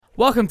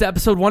Welcome to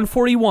episode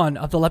 141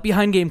 of the Left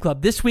Behind Game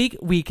Club. This week,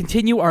 we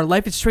continue our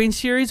Life is Strange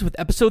series with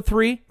episode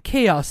 3,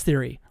 Chaos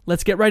Theory.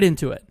 Let's get right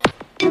into it.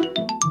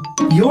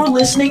 You're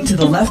listening to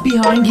the Left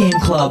Behind Game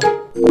Club.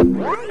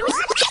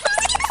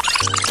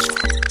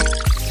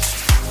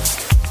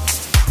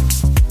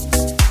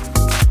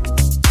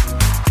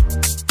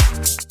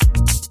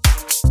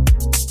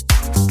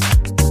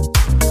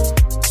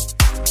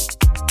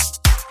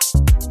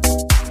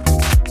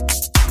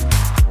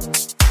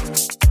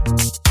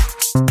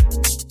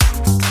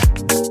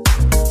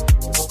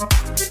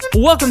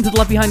 Welcome to the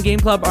Left Behind Game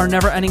Club, our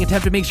never-ending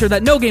attempt to make sure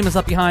that no game is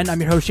left behind.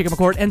 I'm your host, Jacob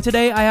McCourt, and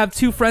today I have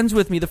two friends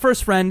with me. The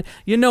first friend,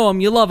 you know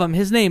him, you love him.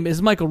 His name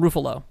is Michael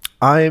Ruffalo.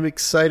 I am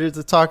excited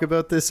to talk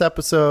about this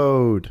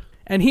episode.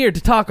 And here to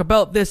talk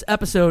about this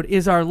episode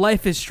is our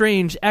Life is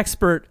Strange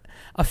expert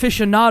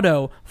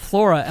aficionado,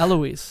 Flora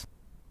Eloise.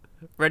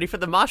 Ready for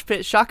the mosh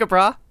pit, Shaka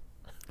Bra.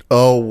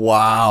 Oh,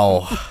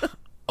 wow.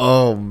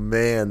 Oh,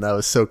 man, that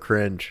was so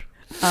cringe.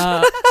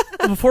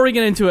 Before we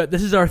get into it,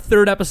 this is our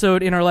third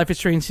episode in our Life is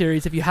Strange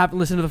series. If you haven't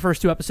listened to the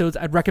first two episodes,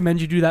 I'd recommend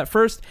you do that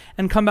first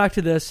and come back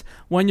to this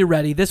when you're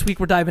ready. This week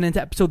we're diving into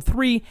episode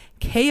 3,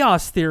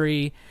 Chaos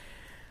Theory.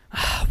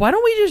 Why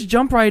don't we just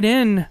jump right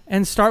in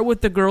and start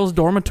with the girls'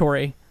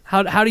 dormitory?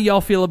 How do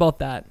y'all feel about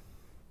that?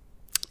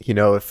 You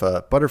know, if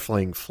a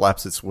butterfly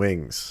flaps its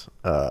wings,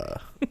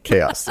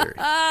 Chaos Theory.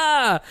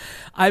 I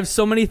have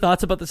so many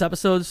thoughts about this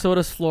episode. So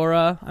does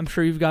Flora. I'm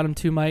sure you've got them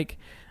too, Mike.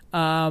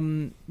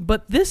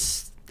 But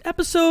this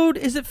episode,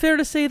 is it fair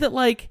to say that,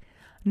 like,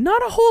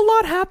 not a whole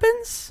lot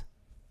happens?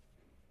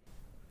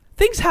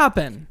 Things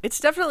happen.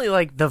 It's definitely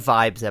like the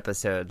vibes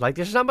episode. Like,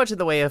 there's not much in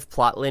the way of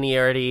plot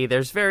linearity.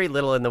 There's very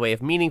little in the way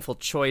of meaningful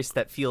choice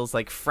that feels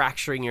like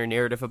fracturing your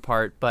narrative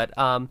apart. But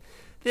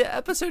the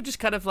episode just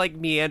kind of like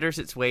meanders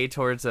its way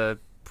towards a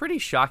pretty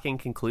shocking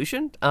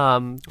conclusion,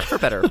 for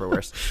better or for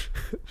worse.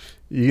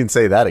 You can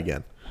say that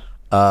again.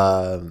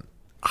 I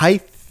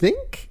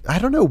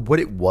don't know what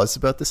it was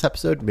about this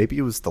episode. Maybe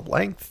it was the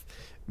length.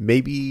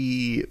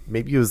 Maybe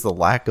it was the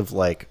lack of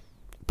like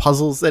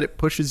puzzles that it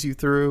pushes you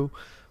through,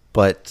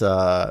 but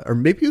or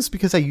maybe it was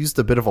because I used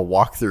a bit of a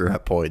walkthrough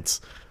at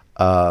points.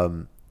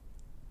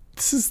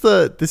 This is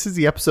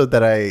the episode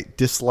that I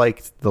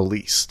disliked the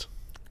least.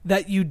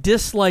 That you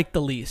disliked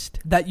the least.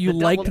 That you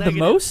liked the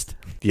most?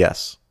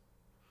 Yes.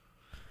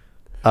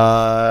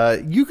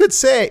 You could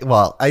say.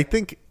 Well, I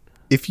think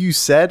if you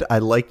said I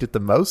liked it the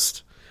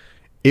most,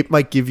 it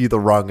might give you the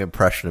wrong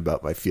impression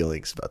about my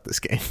feelings about this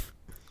game.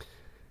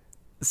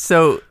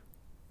 So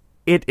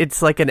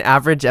it's like an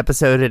average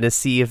episode in a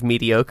sea of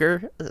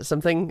mediocre,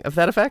 something of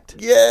that effect?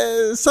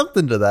 Yeah,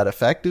 something to that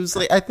effect. It was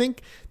like, I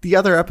think the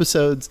other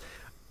episodes,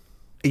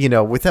 you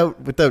know, without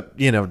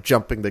you know,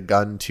 jumping the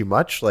gun too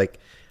much, like,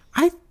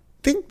 I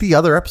think the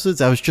other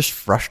episodes I was just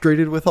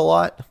frustrated with a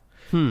lot.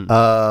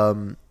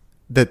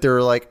 That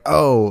they're like,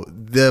 oh,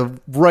 the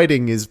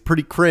writing is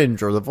pretty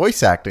cringe, or the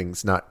voice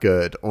acting's not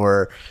good,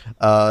 or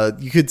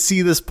you could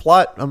see this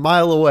plot a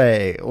mile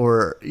away,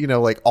 or, you know,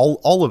 like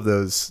all of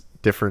those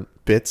different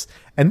bits.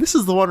 And this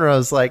is the one where I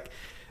was like,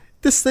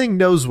 this thing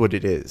knows what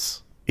it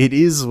is. It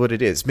is what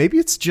it is. Maybe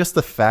it's just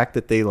the fact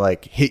that they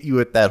like hit you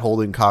at that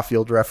Holden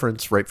Caulfield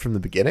reference right from the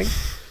beginning.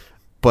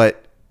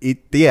 But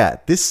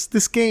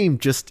this game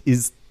just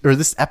is, or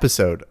this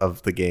episode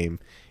of the game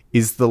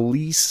is the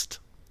least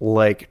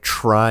like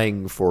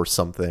trying for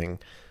something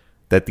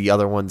that the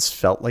other ones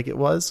felt like it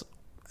was.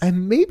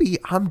 And maybe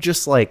I'm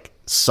just like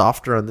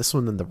softer on this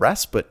one than the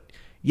rest, but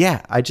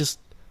yeah, I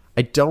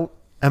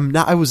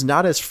was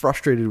not as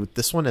frustrated with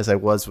this one as I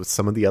was with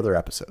some of the other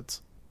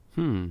episodes.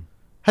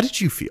 How did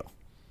you feel?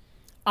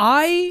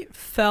 I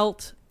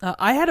felt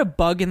I had a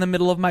bug in the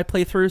middle of my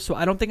playthrough, so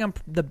I don't think I'm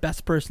the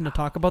best person to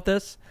talk about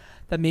this.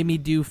 That made me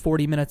do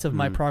 40 minutes of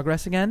my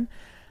progress again.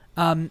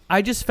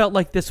 I just felt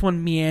like this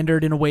one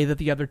meandered in a way that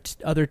the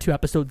other two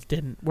episodes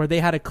didn't, where they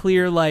had a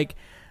clear like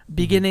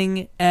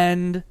beginning,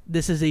 end.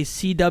 This is a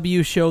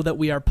CW show that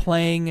we are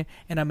playing,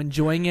 and I'm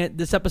enjoying it.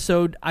 This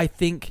episode, I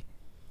think,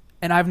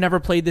 and I've never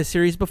played this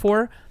series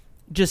before,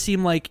 just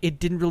seemed like it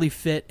didn't really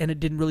fit and it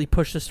didn't really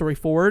push the story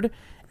forward,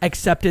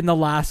 except in the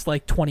last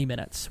like 20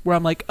 minutes, where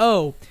I'm like,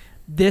 oh,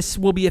 this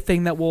will be a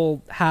thing that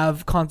will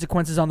have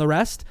consequences on the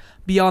rest.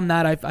 Beyond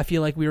that, I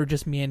feel like we were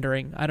just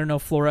meandering. I don't know,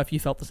 Flora, if you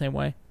felt the same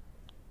way.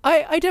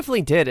 I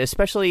definitely did,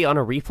 especially on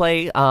a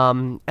replay.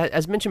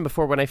 As mentioned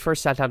before, when I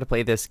first sat down to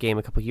play this game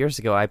a couple years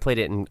ago, I played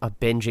it in a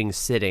binging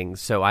sitting,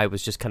 so I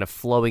was just kind of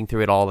flowing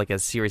through it all like a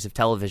series of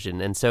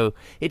television. And so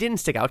it didn't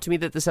stick out to me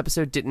that this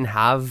episode didn't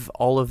have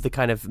all of the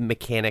kind of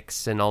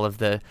mechanics and all of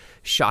the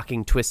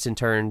shocking twists and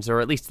turns, or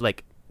at least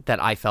like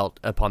that I felt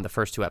upon the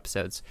first two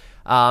episodes.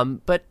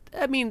 But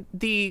I mean,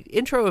 the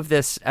intro of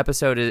this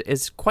episode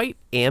is quite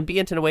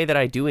ambient in a way that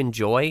I do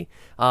enjoy,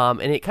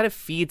 and it kind of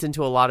feeds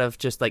into a lot of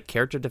just like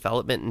character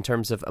development in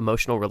terms of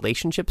emotional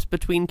relationships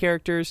between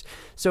characters.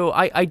 So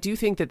I do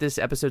think that this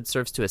episode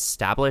serves to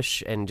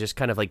establish and just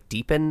kind of like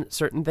deepen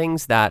certain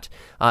things that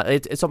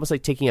it's almost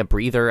like taking a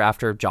breather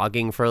after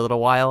jogging for a little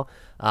while.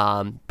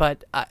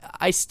 But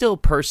I still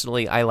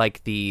personally, I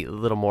like the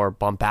little more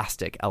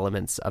bombastic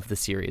elements of the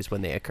series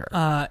when they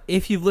occur.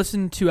 If you've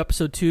listened to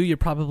episode 2, you're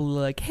probably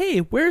like, hey,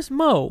 where's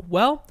Mo?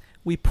 Well,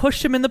 we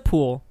pushed him in the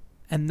pool,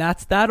 and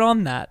that's that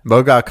on that.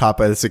 Mo got caught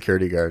by the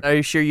security guard. Are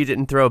you sure you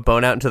didn't throw a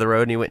bone out into the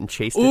road and you went and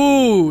chased it?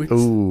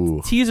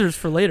 Ooh. Teasers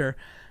for later.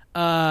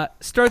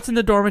 Starts in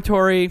the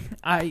dormitory.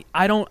 I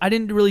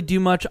didn't really do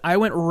much. I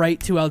went right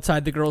to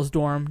outside the girls'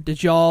 dorm.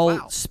 Did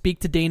y'all speak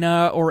to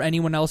Dana or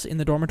anyone else in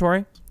the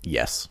dormitory?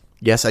 Yes,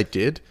 I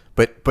did.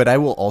 But I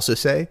will also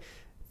say,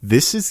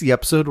 this is the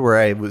episode where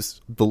I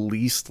was the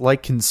least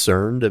like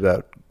concerned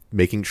about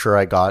making sure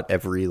I got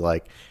every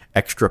like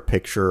extra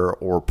picture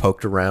or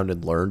poked around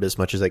and learned as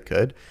much as I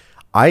could.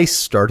 I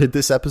started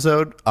this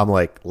episode, I'm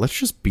like, let's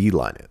just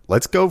beeline it.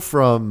 Let's go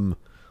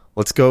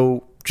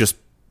just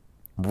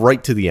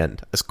right to the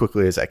end as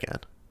quickly as I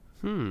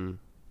can.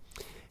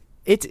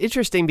 It's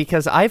interesting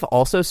because I've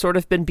also sort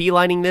of been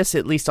beelining this,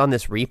 at least on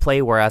this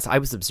replay, whereas I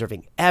was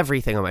observing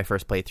everything on my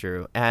first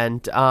playthrough.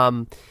 And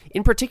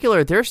in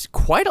particular, there's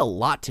quite a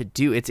lot to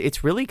do.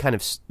 It's really kind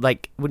of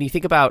like when you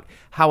think about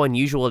how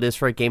unusual it is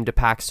for a game to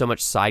pack so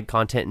much side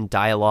content and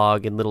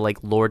dialogue and little like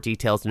lore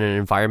details in an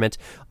environment,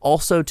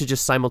 also to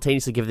just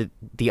simultaneously give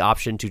the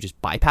option to just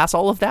bypass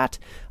all of that.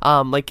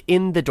 Like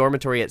in the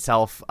dormitory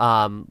itself,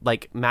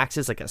 like Max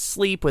is like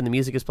asleep when the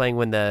music is playing,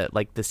 when the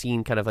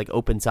scene kind of like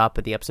opens up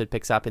and the episode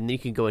picks up, and then you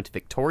can go into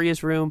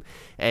Victoria's room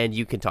and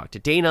you can talk to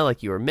Dana,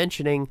 like you were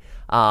mentioning.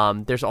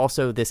 There's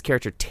also this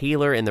character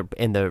Taylor in the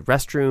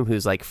restroom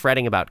who's like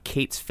fretting about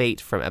Kate's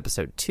fate from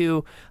episode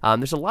 2.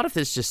 There's a lot of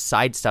this just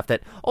side stuff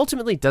that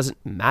ultimately doesn't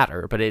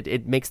matter, but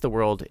it makes the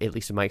world, at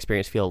least in my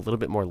experience, feel a little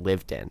bit more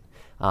lived in.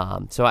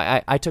 So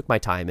I took my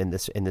time in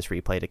this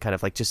replay to kind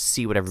of like just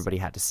see what everybody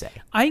had to say.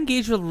 I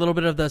engaged with a little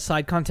bit of the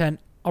side content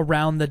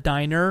around the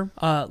diner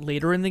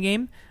later in the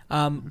game,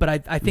 but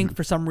I think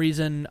for some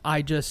reason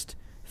I just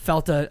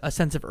felt a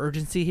sense of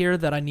urgency here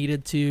that I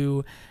needed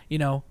to,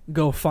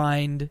 go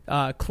find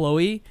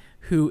Chloe,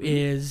 who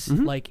is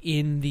like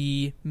in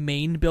the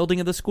main building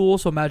of the school.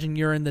 So imagine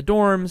you're in the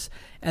dorms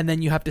and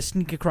then you have to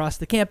sneak across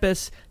the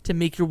campus to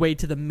make your way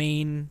to the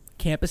main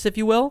campus, if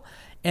you will.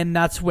 And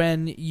that's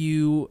when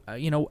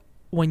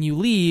when you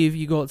leave,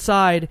 you go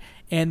outside,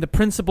 and the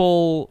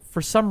principal, for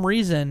some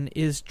reason,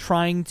 is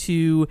trying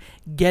to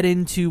get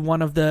into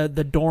one of the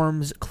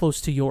dorms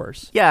close to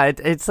yours. Yeah,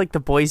 it's like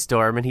the boys'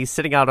 dorm, and he's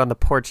sitting out on the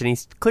porch, and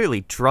he's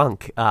clearly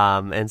drunk,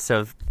 and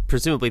so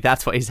presumably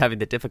that's why he's having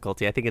the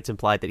difficulty. I think it's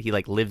implied that he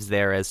like lives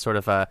there as sort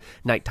of a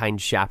nighttime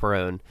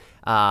chaperone,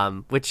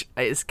 which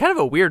is kind of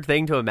a weird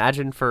thing to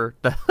imagine for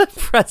the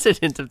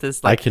president of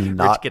this like I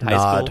cannot rich kid high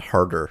school. nod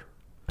harder.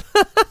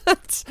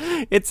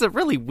 It's a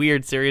really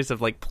weird series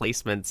of like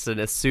placements and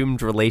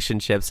assumed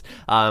relationships.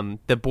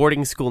 The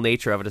boarding school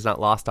nature of it is not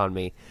lost on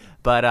me,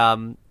 but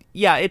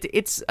yeah,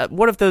 it's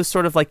one of those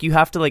sort of like you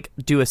have to like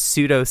do a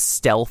pseudo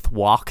stealth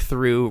walk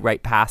through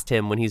right past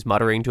him when he's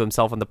muttering to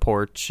himself on the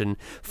porch and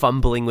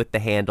fumbling with the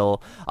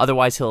handle.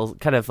 Otherwise, he'll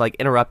kind of like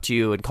interrupt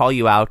you and call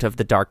you out of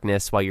the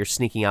darkness while you're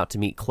sneaking out to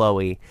meet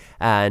Chloe.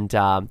 And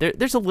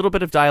there's a little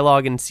bit of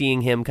dialogue in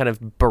seeing him kind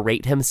of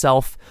berate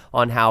himself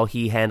on how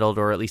he handled,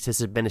 or at least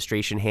his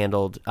administration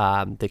handled,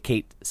 the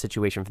Kate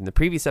situation from the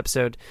previous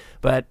episode.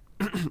 But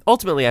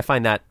ultimately, I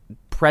find that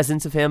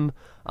presence of him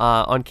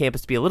on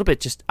campus to be a little bit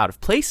just out of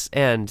place,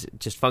 and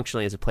just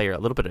functionally as a player a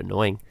little bit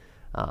annoying.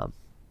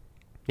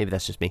 Maybe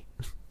that's just me.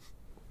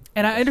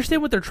 And I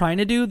understand what they're trying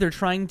to do. They're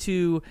trying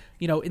to,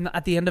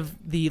 at the end of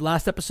the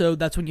last episode,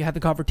 that's when you had the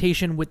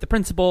confrontation with the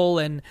principal,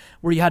 and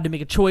where you had to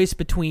make a choice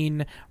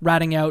between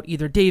ratting out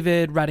either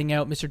David, ratting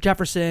out Mr.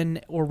 Jefferson,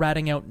 or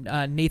ratting out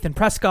Nathan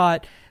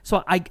Prescott.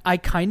 So I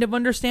kind of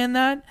understand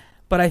that,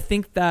 but I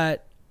think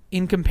that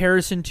in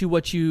comparison to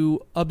what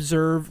you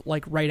observe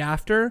like right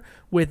after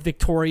with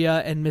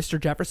Victoria and Mr.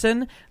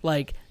 Jefferson,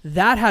 like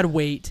that had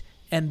weight,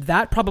 and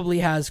that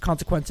probably has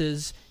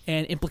consequences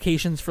and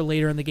implications for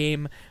later in the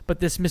game. But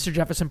this Mr.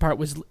 Jefferson part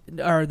was,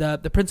 or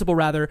the principal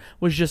rather,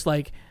 was just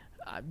like,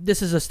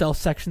 this is a stealth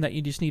section that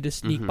you just need to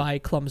sneak by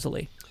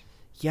clumsily.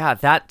 Yeah,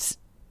 that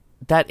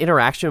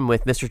interaction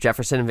with Mr.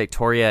 Jefferson and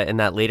Victoria in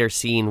that later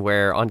scene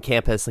where on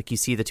campus, like you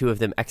see the two of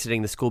them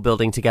exiting the school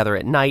building together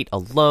at night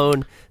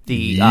alone.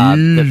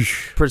 The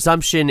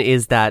presumption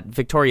is that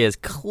Victoria is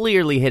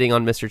clearly hitting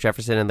on Mr.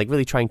 Jefferson and like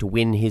really trying to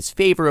win his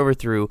favor over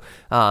through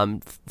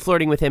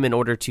flirting with him in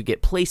order to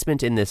get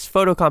placement in this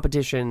photo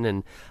competition.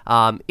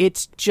 And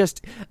it's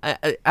just,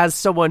 as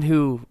someone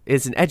who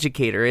is an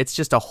educator, it's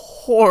just a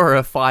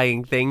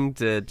horrifying thing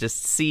to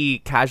just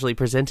see casually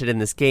presented in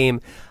this game.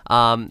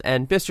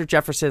 And Mr.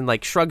 Jefferson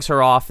like shrugs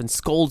her off and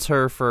scolds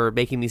her for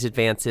making these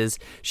advances.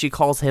 She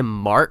calls him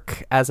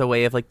Mark as a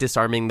way of like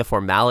disarming the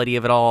formality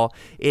of it all.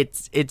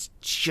 It's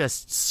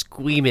just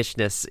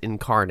squeamishness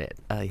incarnate.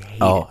 I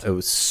hate it. It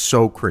was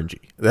so cringy.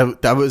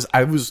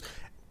 I was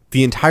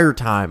the entire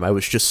time I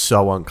was just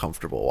so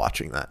uncomfortable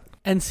watching that.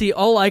 And see,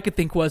 all I could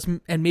think was,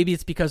 and maybe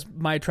it's because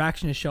my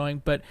attraction is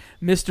showing, but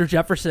Mr.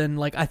 Jefferson,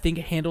 like, I think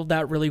handled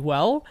that really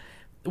well,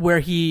 where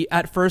he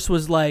at first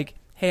was like,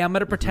 hey, I'm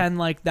going to pretend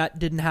like that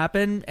didn't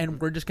happen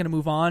and we're just going to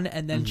move on.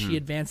 And then she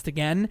advanced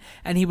again.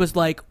 And he was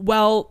like,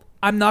 well,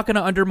 I'm not going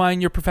to undermine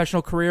your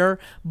professional career,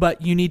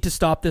 but you need to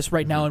stop this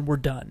right now and we're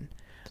done.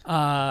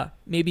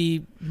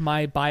 Maybe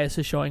my bias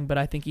is showing, but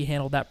I think he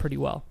handled that pretty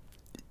well.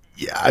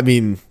 Yeah, I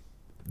mean,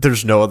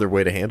 there's no other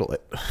way to handle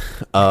it.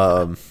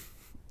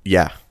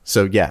 Yeah.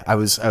 So yeah, I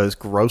was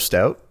grossed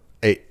out.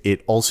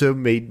 It also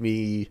made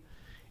me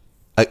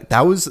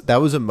that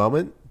was a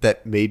moment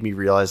that made me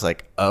realize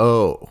like,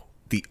 oh,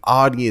 the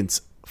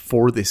audience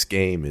for this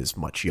game is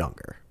much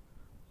younger.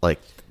 Like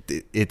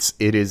it's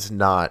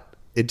not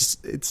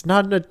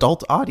an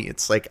adult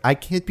audience. Like I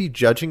can't be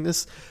judging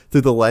this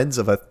through the lens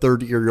of a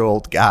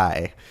 30-year-old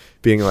guy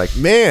being like,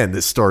 man,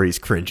 this story's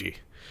cringy.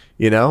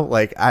 You know,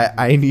 like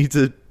I need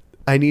to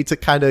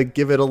kind of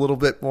give it a little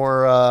bit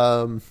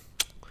more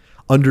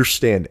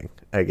understanding,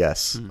 I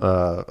guess,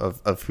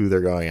 of who they're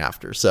going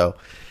after. So,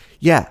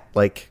 yeah,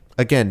 like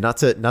again, not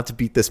to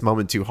beat this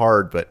moment too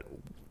hard, but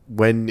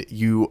when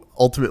you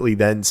ultimately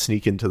then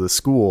sneak into the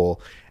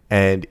school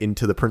and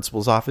into the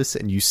principal's office,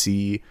 and you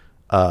see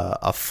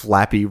a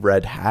flappy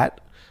red hat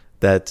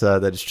that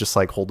is just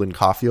like Holden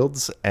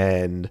Caulfield's,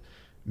 and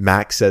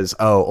Max says,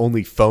 "Oh,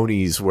 only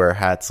phonies wear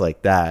hats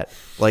like that."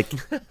 Like,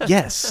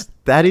 yes,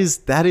 that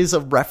is a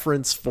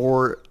reference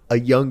for a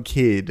young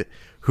kid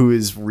who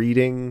is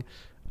reading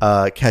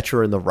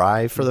Catcher in the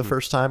Rye for the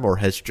first time or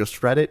has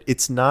just read it.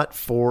 It's not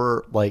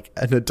for like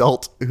an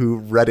adult who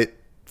read it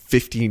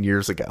 15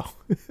 years ago,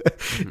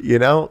 you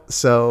know?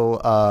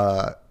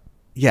 So,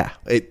 yeah,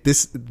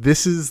 this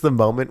is the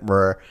moment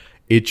where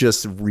it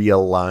just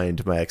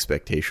realigned my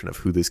expectation of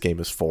who this game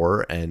is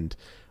for, and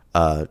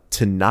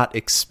to not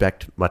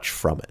expect much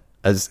from it.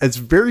 As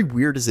very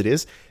weird as it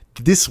is,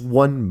 this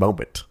one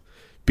moment,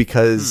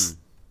 because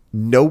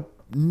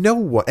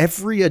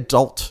every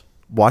adult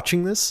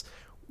watching this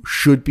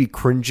should be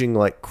cringing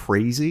like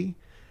crazy,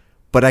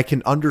 but I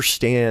can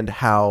understand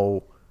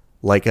how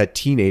like a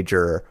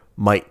teenager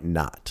might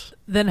not.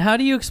 Then how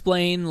do you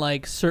explain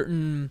like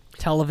certain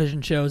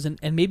television shows, and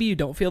maybe you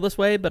don't feel this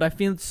way, but I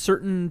feel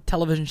certain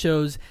television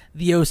shows,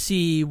 The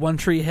OC, One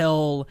Tree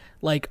Hill,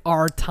 like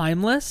are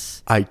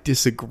timeless? I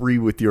disagree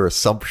with your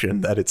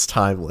assumption that it's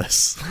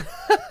timeless.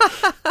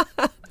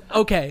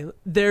 Okay,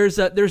 there's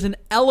an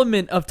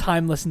element of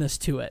timelessness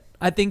to it.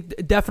 I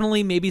think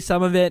definitely maybe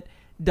some of it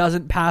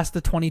doesn't pass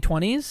the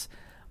 2020s,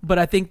 but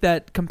I think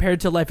that compared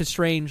to Life is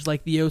Strange,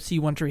 like The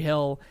OC, One Tree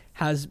Hill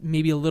has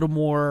maybe a little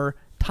more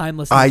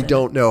timelessness. I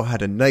don't know how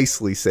to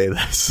nicely say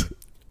this,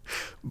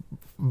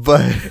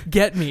 but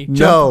get me.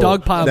 No,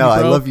 dog pile no, me,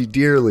 bro. I love you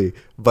dearly,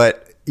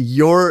 but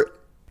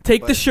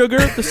take the sugar,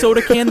 the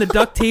soda can, the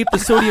duct tape, the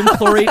sodium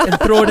chlorate, and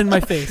throw it in my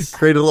face.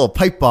 Create a little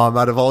pipe bomb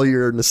out of all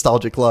your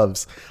nostalgic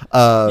loves.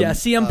 Yeah,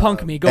 CM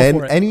Punk me. Go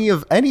for it.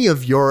 Any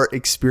of your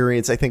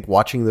experience, I think,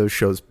 watching those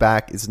shows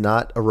back is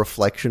not a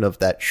reflection of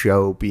that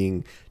show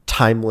being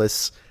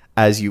timeless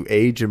as you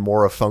age, and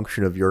more a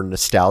function of your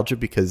nostalgia,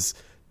 because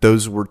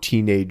those were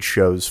teenage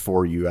shows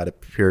for you at a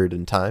period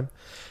in time.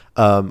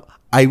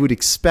 I would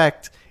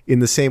expect, in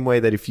the same way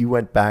that if you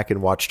went back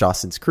and watched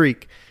Dawson's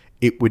Creek,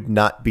 it would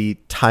not be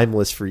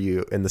timeless for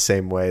you in the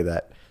same way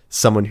that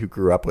someone who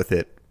grew up with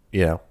it,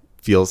 you know,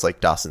 feels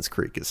like Dawson's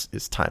Creek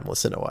is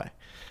timeless in a way.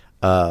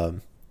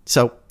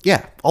 So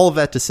yeah, all of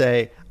that to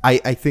say,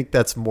 I think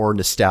that's more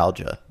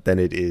nostalgia than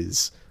it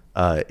is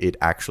it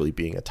actually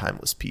being a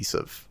timeless piece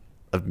of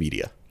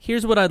media.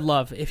 Here's what I'd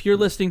love. If you're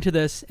listening to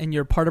this and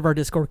you're part of our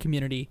Discord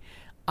community,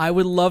 I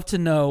would love to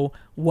know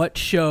what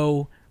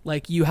show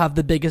like you have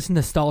the biggest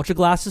nostalgia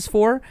glasses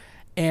for,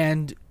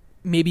 and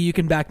maybe you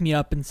can back me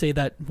up and say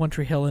that One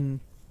Tree Hill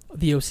and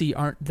The OC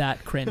aren't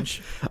that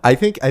cringe. I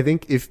think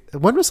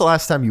when was the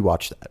last time you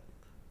watched that?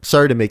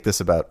 Sorry to make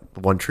this about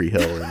One Tree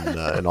Hill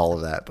and all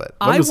of that, but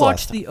when was I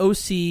watched the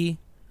last time? The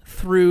OC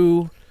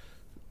through.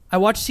 I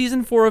watched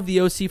season 4 of The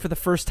OC for the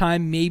first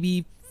time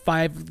maybe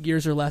 5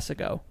 years or less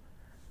ago,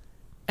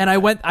 and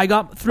I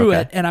got through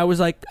it, and I was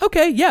like,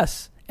 okay,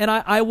 yes. And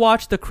I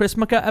watched the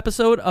Chrismukkah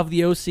episode of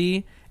The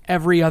OC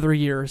every other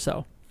year or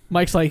so.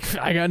 Mike's like,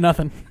 I got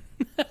nothing.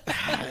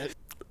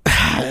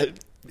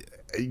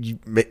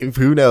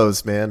 Who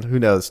knows, man? Who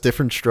knows?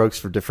 Different strokes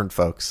for different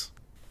folks.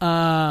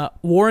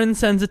 Warren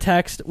sends a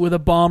text with a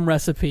bomb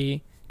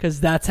recipe because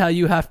that's how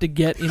you have to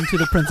get into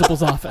the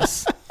principal's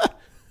office.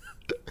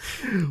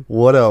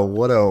 What a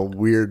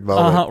weird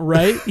moment.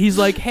 Right? He's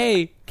like,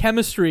 hey,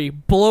 chemistry,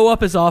 blow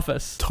up his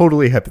office.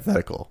 Totally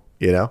hypothetical,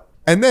 you know?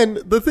 And then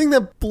the thing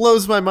that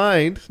blows my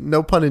mind,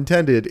 no pun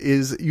intended,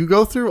 is you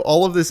go through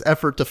all of this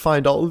effort to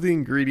find all of the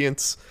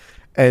ingredients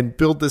and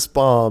build this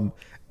bomb,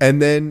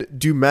 and then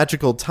do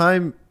magical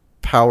time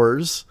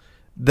powers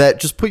that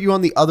just put you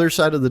on the other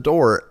side of the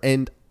door.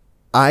 And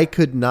I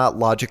could not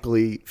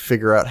logically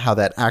figure out how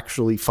that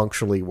actually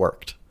functionally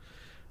worked.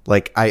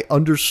 Like, I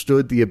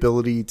understood the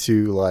ability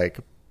to like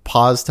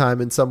pause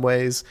time in some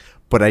ways,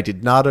 but I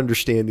did not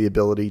understand the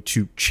ability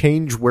to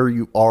change where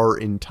you are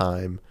in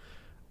time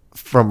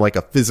from like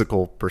a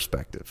physical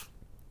perspective.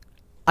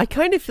 I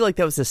kind of feel like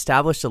that was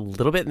established a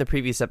little bit in the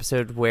previous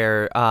episode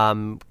where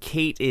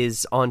Kate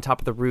is on top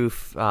of the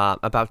roof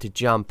about to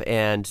jump,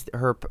 and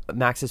her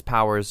Max's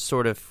powers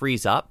sort of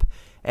freeze up,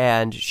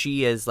 and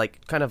she is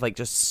like kind of like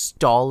just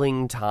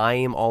stalling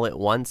time all at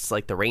once.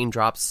 Like the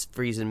raindrops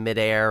freeze in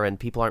midair and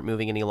people aren't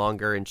moving any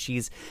longer, and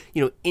she's,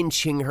 you know,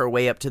 inching her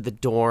way up to the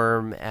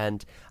dorm.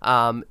 And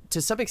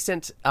to some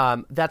extent,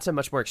 that's a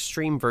much more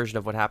extreme version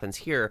of what happens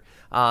here.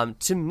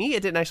 To me,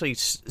 it didn't actually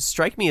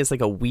strike me as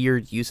like a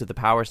weird use of the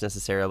powers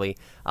necessarily.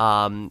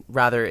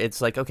 Rather,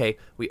 it's like, okay,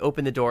 we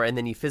open the door and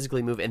then you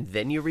physically move and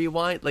then you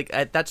rewind. Like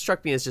that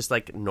struck me as just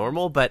like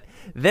normal. But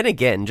then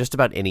again, just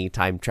about any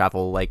time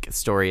travel like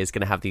story is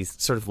going to have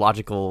these sort of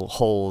logical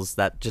holes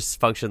that just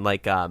function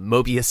like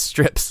Mobius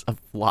strips of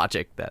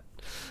logic that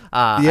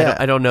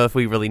I don't know if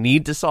we really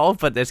need to solve,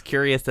 but it's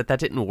curious that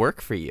didn't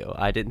work for you.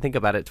 I didn't think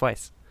about it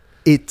twice.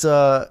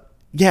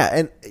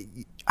 And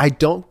I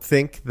don't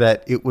think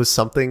that it was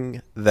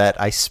something that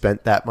I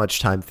spent that much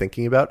time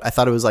thinking about. I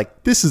thought it was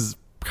like, this is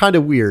kind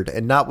of weird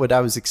and not what I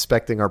was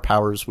expecting our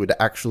powers would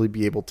actually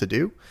be able to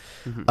do.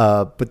 Mm-hmm.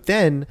 But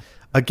then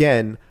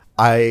again,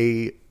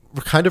 I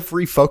kind of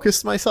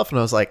refocused myself and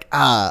I was like,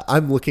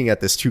 I'm looking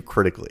at this too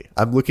critically.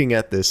 I'm looking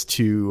at this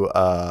too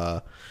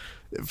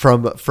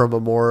from a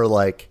more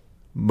like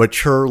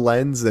mature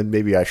lens than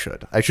maybe I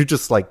should. I should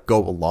just like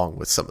go along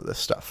with some of this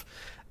stuff.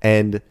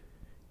 And,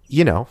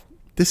 you know,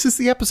 this is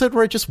the episode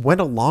where I just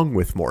went along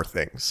with more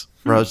things.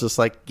 Where I was just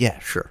like, yeah,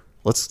 sure.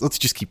 Let's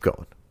just keep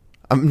going.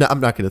 I'm not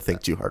going to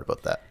think too hard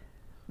about that.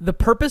 The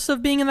purpose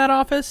of being in that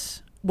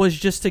office was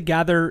just to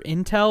gather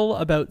intel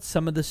about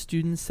some of the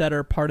students that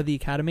are part of the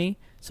academy.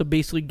 So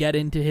basically get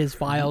into his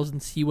files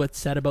and see what's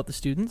said about the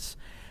students.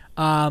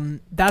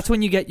 That's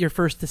when you get your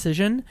first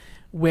decision,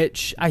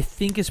 which I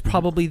think is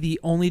probably the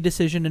only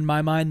decision in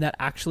my mind that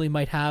actually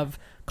might have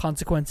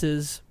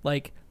consequences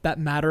like that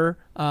matter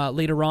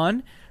later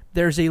on.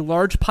 There's a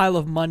large pile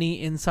of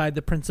money inside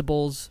the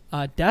principal's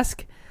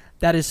desk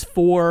that is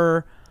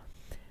for,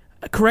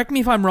 correct me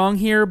if I'm wrong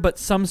here, but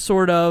some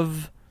sort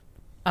of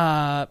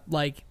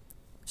like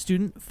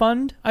student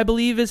fund, I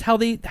believe is how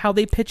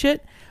they pitch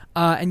it.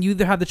 And you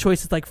either have the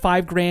choice, it's like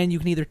 $5,000. You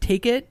can either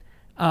take it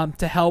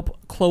to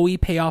help Chloe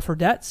pay off her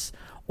debts,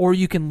 or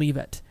you can leave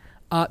it.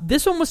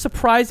 This one was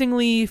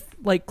surprisingly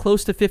like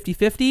close to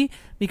 50-50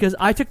 because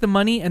I took the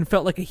money and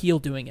felt like a heel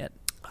doing it.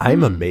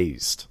 I'm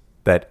amazed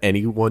that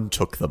anyone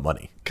took the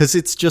money, because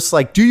it's just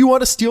like, do you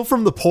want to steal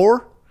from the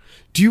poor?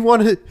 Do you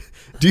want to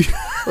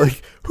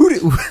like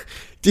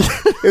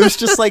it was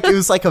just like, it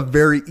was like a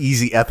very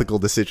easy ethical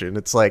decision.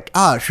 It's like,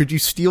 should you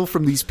steal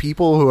from these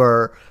people who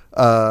are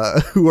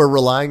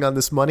relying on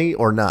this money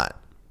or not?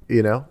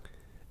 You know?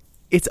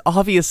 It's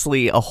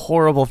obviously a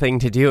horrible thing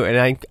to do, and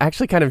I'm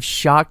actually kind of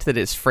shocked that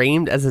it's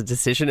framed as a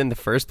decision in the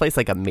first place,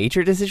 like a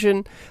major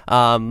decision.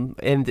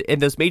 And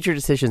those major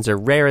decisions are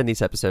rare in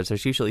these episodes.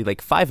 There's usually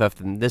like 5 of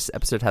them. This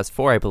episode has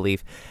 4, I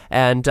believe.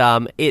 And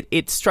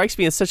it strikes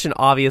me as such an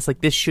obvious,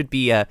 like this should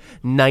be a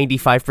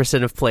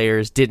 95% of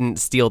players didn't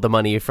steal the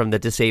money from the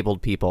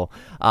disabled people.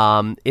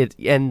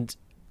 And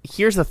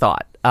here's the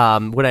thought.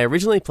 When I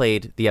originally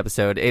played the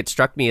episode, it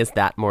struck me as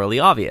that morally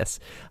obvious.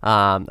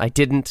 I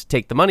didn't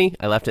take the money.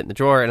 I left it in the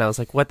drawer, and I was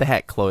like, what the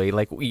heck, Chloe?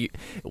 Like,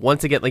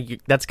 once again, like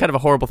that's kind of a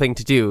horrible thing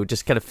to do,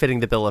 just kind of fitting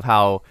the bill of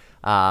how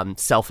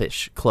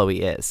selfish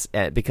Chloe is,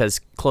 because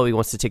Chloe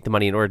wants to take the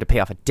money in order to pay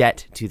off a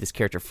debt to this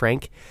character,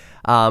 Frank.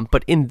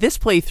 But in this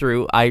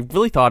playthrough, I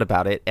really thought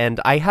about it, and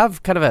I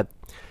have kind of a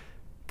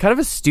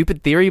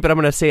stupid theory, but I'm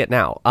going to say it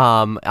now.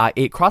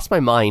 It crossed my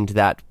mind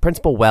that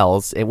Principal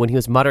Wells, when he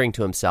was muttering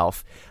to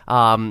himself,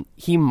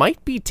 he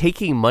might be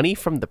taking money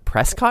from the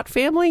Prescott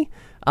family.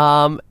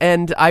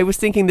 And I was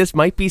thinking this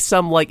might be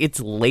some, like, it's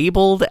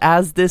labeled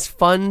as this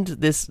fund,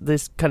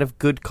 this kind of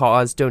good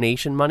cause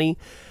donation money,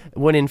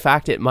 when in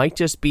fact it might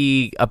just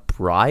be a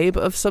bribe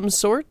of some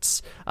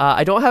sorts.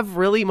 I don't have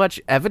really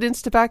much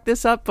evidence to back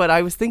this up, but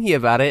I was thinking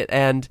about it,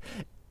 and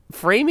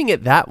framing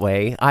it that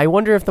way, I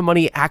wonder if the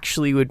money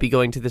actually would be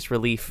going to this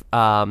relief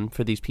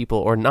for these people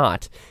or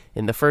not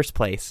in the first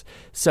place.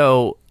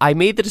 So I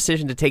made the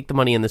decision to take the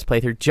money in this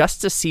playthrough just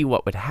to see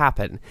what would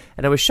happen.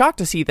 And I was shocked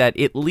to see that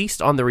at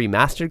least on the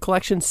remastered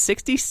collection,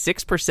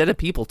 66% of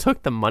people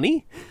took the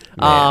money.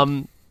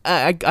 I'm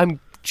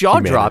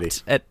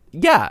jaw-dropped at...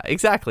 Yeah,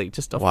 exactly.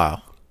 Just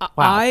wow.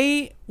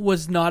 I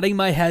was nodding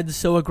my head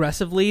so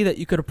aggressively that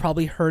you could have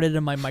probably heard it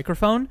in my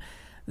microphone.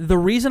 The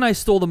reason I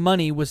stole the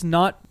money was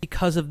not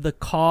because of the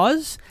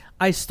cause.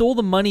 I stole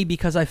the money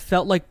because I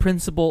felt like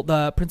Principal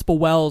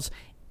Wells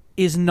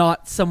is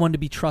not someone to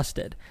be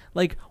trusted.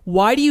 Like,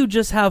 why do you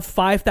just have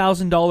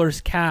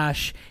 $5,000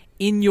 cash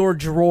in your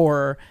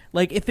drawer.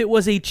 Like, if it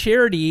was a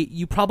charity,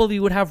 you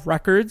probably would have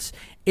records.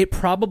 It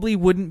probably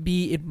wouldn't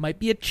be, it might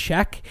be a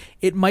check.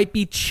 It might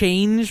be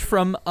change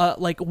from,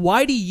 like,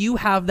 why do you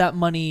have that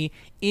money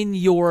in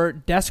your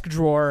desk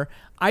drawer?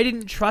 I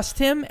didn't trust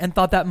him and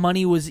thought that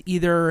money was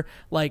either,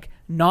 like,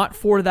 not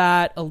for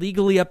that,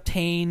 illegally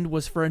obtained,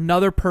 was for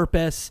another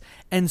purpose.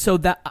 And so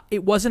that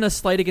it wasn't a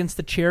slight against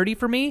the charity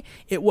for me.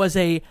 It was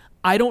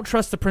I don't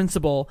trust the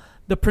principal.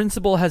 The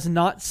principal has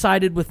not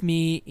sided with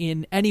me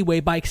in any way.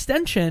 By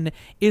extension,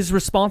 is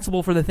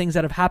responsible for the things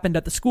that have happened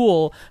at the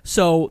school.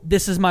 So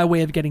this is my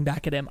way of getting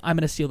back at him. I'm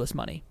going to steal this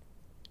money.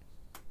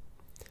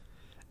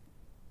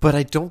 But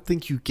I don't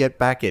think you get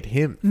back at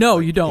him. No,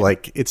 you don't.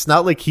 Like, it's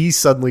not like he's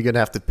suddenly going to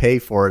have to pay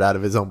for it out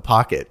of his own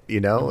pocket, you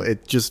know?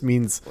 It just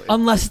means...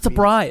 Unless it's a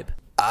bribe.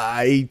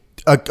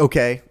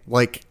 Okay.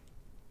 Like,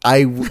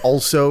 I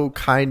also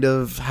kind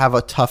of have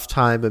a tough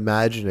time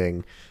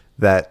imagining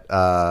that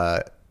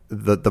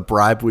the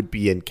bribe would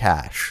be in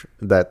cash.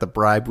 That the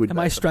bribe would... Am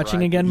I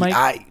stretching again,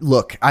 Mike?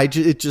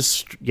 It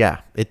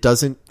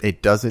doesn't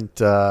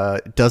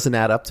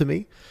add up to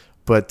me.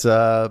 But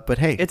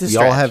hey, we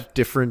all have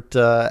different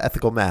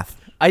ethical math.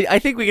 I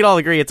think we can all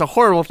agree it's a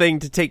horrible thing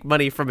to take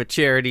money from a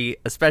charity,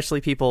 especially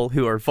people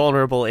who are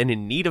vulnerable and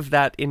in need of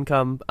that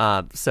income.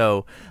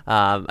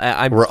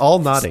 We're all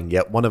nodding,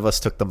 yet one of us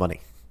took the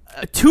money.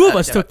 Two of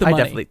us took the money. I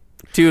definitely...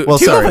 Two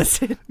sorry. of us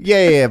did.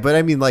 Yeah. But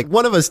I mean, like,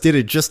 one of us did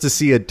it just to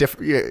see a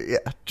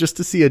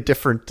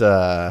different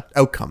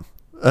outcome.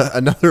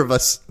 Another of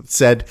us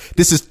said,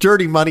 "This is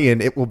dirty money,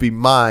 and it will be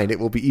mine. It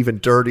will be even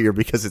dirtier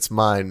because it's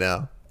mine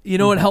now." You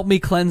know what helped me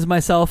cleanse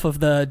myself of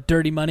the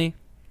dirty money?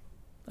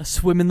 A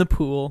swim in the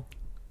pool.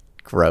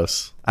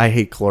 Gross. I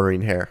hate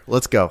chlorine hair.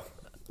 Let's go.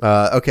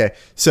 Okay,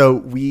 so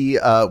we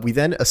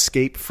then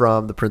escape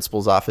from the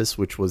principal's office,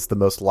 which was the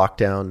most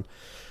lockdown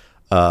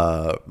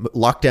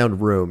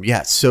room.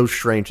 Yeah, it's so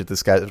strange that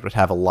this guy would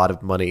have a lot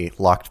of money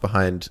locked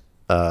behind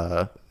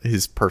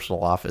his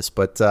personal office.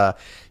 But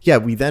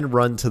we then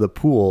run to the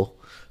pool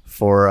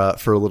for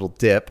a little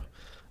dip,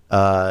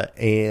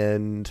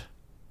 and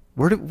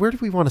where do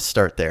we want to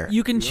start there?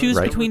 You can choose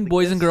between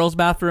boys and girls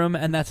bathroom,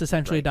 and that's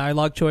essentially a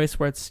dialogue choice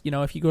where it's,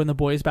 if you go in the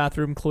boys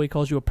bathroom, Chloe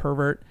calls you a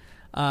pervert,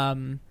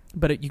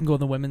 but you can go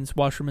in the women's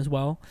washroom as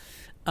well.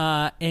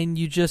 And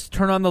you just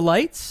turn on the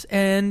lights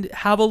and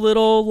have a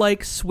little,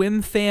 like,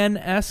 swim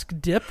fan-esque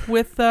dip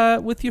with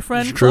your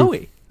friend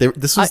Chloe.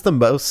 This was the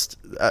most.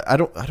 I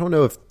don't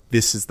know if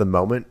this is the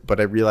moment, but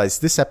I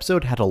realized this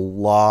episode had a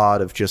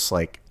lot of just,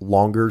 like,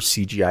 longer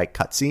CGI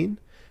cutscene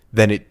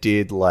than it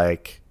did,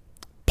 like,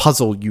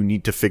 puzzle you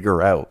need to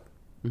figure out.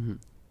 Mm-hmm.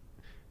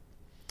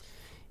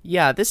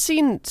 Yeah, this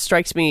scene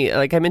strikes me,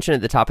 like I mentioned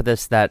at the top of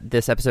this, that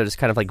this episode is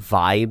kind of like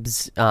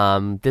vibes.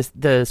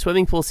 The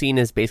swimming pool scene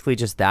is basically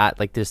just that,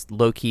 like this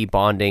low-key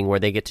bonding where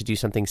they get to do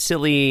something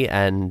silly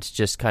and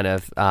just kind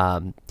of...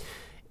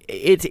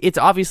 It's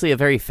obviously a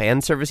very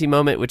fan servicey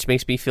moment, which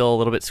makes me feel a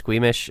little bit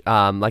squeamish.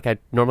 Like, I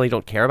normally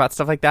don't care about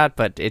stuff like that,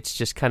 but it's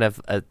just kind of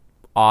a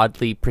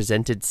oddly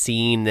presented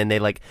scene, and they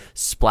like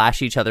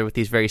splash each other with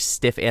these very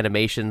stiff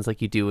animations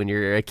like you do when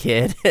you're a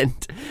kid. And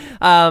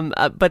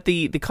but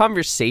the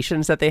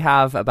conversations that they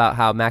have about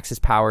how Max's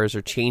powers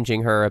are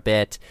changing her a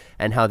bit,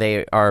 and how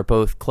they are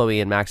both,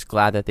 Chloe and Max,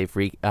 glad that they've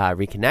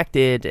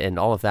reconnected, and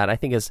all of that, I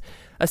think is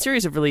a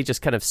series of really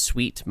just kind of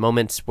sweet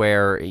moments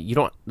where you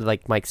don't,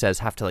 like Mike says,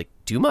 have to like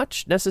do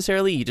much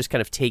necessarily. You just kind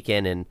of take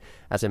in, and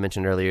as I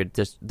mentioned earlier,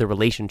 just the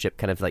relationship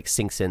kind of like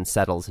sinks in,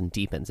 settles, and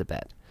deepens a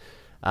bit.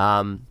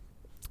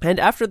 And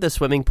after the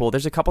swimming pool,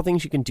 there's a couple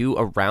things you can do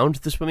around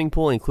the swimming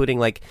pool, including,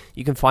 like,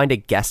 you can find a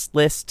guest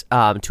list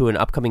to an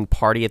upcoming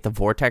party at the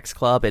Vortex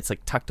Club. It's,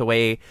 like, tucked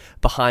away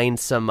behind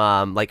some,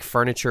 like,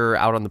 furniture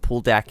out on the pool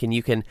deck, and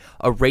you can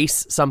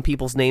erase some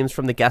people's names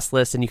from the guest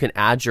list, and you can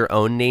add your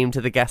own name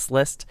to the guest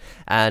list.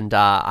 And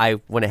I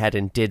went ahead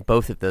and did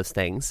both of those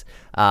things,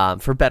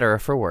 for better or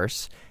for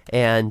worse.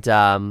 And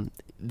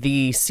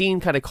the scene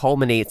kind of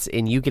culminates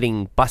in you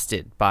getting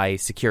busted by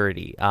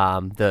security.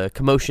 The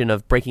commotion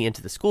of breaking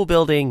into the school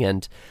building,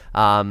 and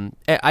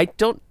I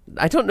don't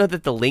know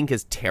that the link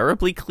is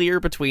terribly clear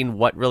between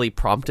what really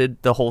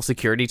prompted the whole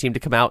security team to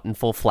come out in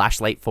full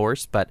flashlight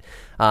force, but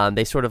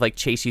they sort of like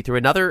chase you through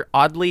another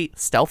oddly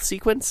stealth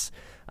sequence.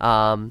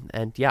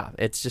 And yeah,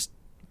 it's just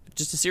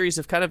a series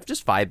of kind of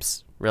just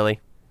vibes, really.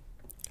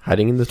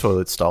 Hiding in the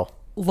toilet stall.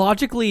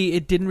 Logically,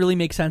 it didn't really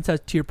make sense, as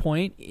to your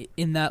point,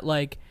 in that,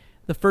 like,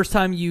 the first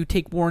time you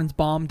take Warren's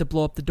bomb to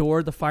blow up the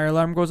door, the fire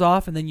alarm goes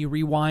off, and then you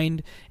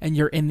rewind and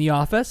you're in the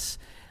office.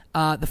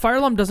 The fire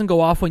alarm doesn't go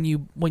off when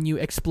you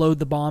explode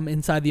the bomb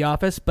inside the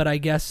office, but I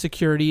guess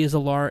security is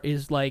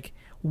like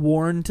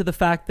warned to the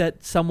fact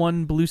that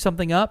someone blew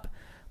something up.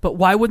 But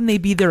why wouldn't they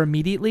be there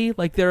immediately?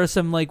 Like, there are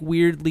some like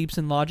weird leaps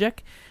in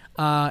logic.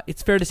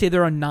 It's fair to say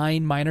there are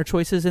 9 minor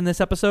choices in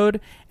this episode,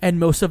 and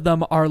most of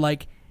them are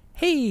like,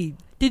 hey,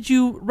 did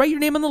you write your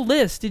name on the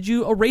list? Did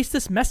you erase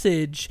this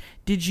message?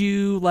 Did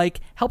you,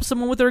 like, help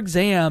someone with their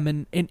exam?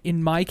 And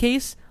in my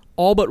case,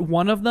 all but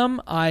one of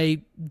them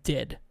I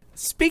did.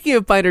 Speaking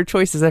of minor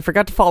choices, I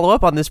forgot to follow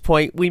up on this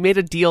point. We made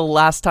a deal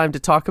last time to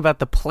talk about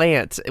the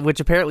plant,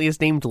 which apparently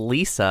is named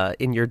Lisa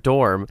in your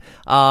dorm.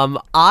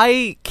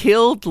 I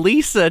killed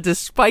Lisa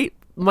despite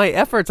my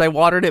efforts. I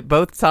watered it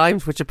both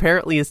times, which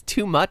apparently is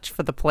too much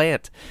for the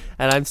plant,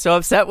 and I'm so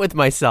upset with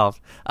myself.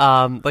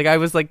 I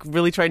was like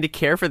really trying to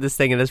care for this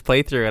thing in this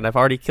playthrough, and I've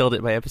already killed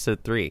it by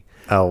episode 3.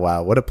 Oh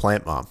wow, what a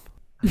plant mom.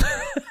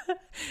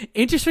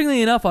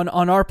 Interestingly enough, on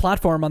our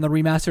platform, on the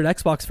remastered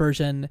Xbox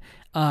version,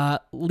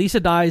 Lisa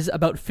dies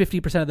about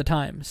 50% of the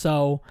time.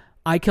 So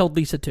I killed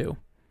Lisa too.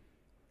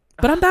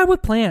 But I'm bad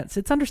with plants.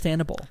 It's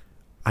understandable.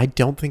 I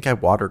don't think I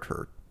watered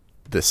her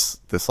this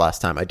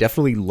last time. I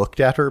definitely looked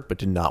at her, but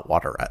did not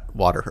water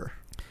her.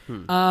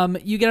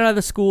 You get out of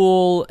the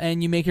school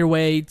and you make your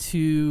way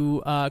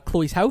to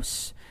Chloe's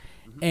house.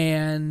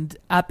 And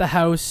at the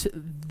house,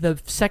 the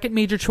second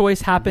major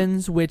choice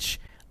happens, which,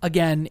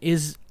 again,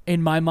 is,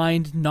 in my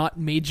mind, not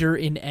major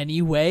in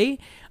any way.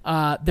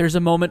 There's a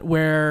moment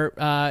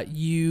where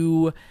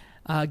you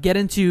get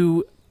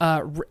into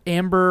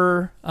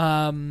Amber's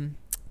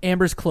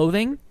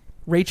clothing.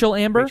 Rachel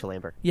Amber? Rachel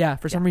Amber. Yeah,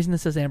 for some reason it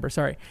says Amber,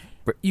 sorry.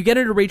 You get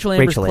into Rachel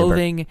Amber's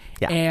clothing,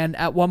 and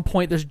at one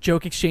point there's a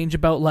joke exchange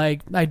about,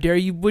 like, I dare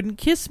you wouldn't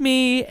kiss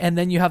me, and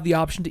then you have the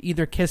option to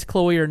either kiss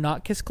Chloe or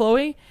not kiss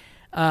Chloe.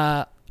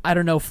 I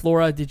don't know,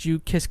 Flora, did you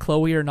kiss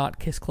Chloe or not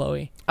kiss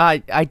Chloe?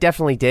 I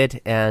definitely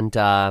did, and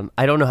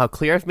I don't know how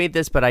clear I've made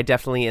this, but I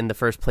definitely, in the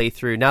first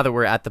playthrough, now that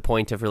we're at the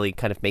point of really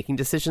kind of making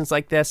decisions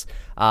like this,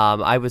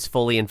 I was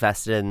fully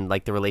invested in,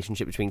 like, the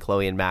relationship between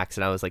Chloe and Max,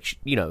 and I was, like,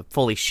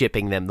 fully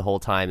shipping them the whole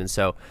time, and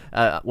so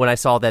when I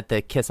saw that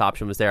the kiss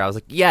option was there, I was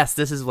like, yes,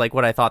 this is, like,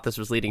 what I thought this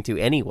was leading to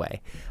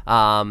anyway.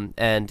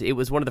 And it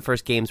was one of the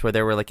first games where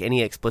there were, like,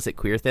 any explicit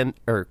queer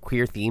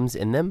themes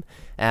in them,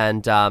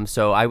 and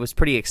so I was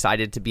pretty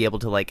excited to be able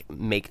to, like,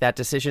 make that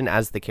decision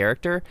as the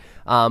character,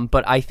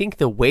 but I think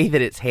the way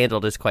that it's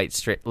handled is quite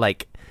strict.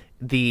 Like,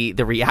 the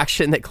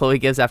reaction that Chloe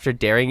gives after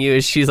daring you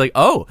is she's like,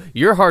 oh,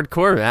 you're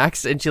hardcore,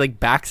 Max, and she, like,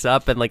 backs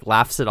up and, like,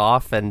 laughs it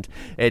off, and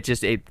it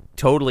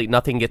totally,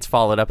 nothing gets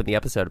followed up in the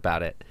episode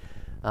about it.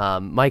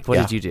 Mike, what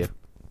did you do?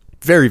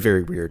 Very,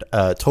 very weird.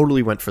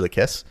 Totally went for the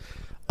kiss.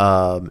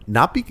 And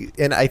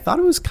I thought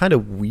it was kind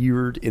of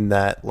weird in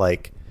that,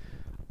 like,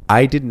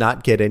 I did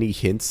not get any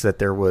hints that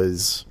there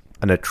was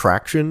an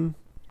attraction,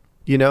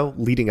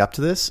 leading up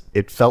to this.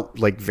 It felt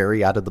like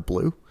very out of the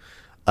blue.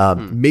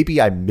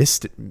 Maybe I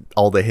missed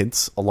all the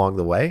hints along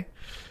the way.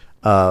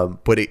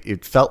 But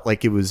it felt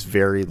like it was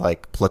very,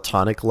 like,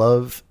 platonic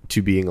love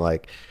to being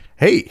like,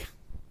 hey,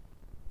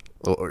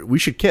 we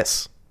should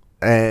kiss.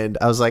 And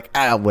I was like,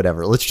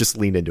 whatever. Let's just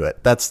lean into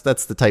it. That's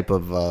the type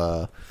of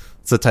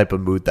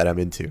mood that I'm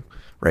into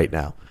right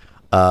now.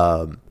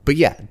 But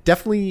yeah,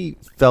 definitely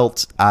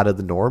felt out of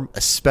the norm,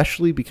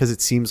 especially because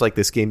it seems like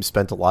this game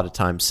spent a lot of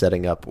time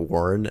setting up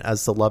Warren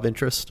as the love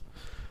interest.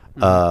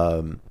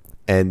 And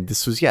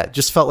this was,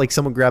 just felt like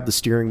someone grabbed the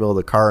steering wheel of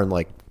the car and,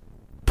 like,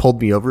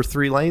 pulled me over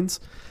 3 lanes.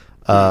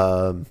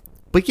 But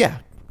yeah,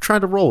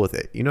 trying to roll with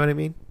it. You know what I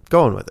mean?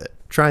 Going with it.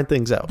 Trying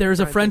things out. There's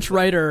a French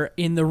writer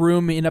in the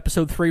room in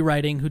episode 3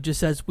 writing who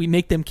just says, we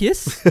make them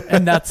kiss.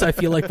 And that's, I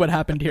feel like, what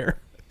happened here.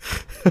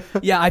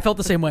 Yeah, I felt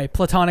the same way.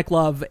 Platonic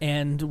love,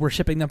 and we're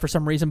shipping them for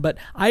some reason. But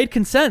I had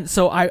consent,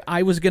 so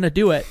I was going to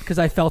do it because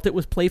I felt it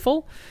was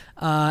playful.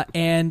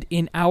 And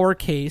in our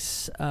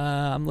case,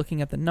 I'm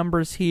looking at the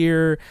numbers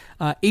here.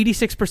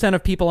 86%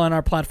 of people on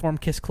our platform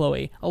kiss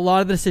Chloe. A lot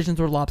of the decisions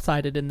were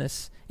lopsided in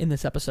this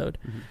episode.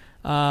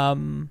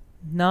 Mm-hmm.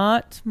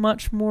 Not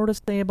much more to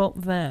say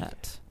about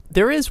that.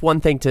 There is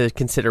one thing to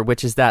consider,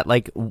 which is that,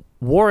 like,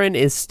 Warren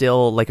is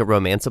still, like, a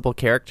romanceable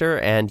character,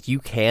 and you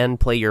can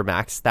play your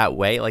Max that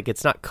way. Like,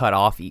 it's not cut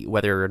off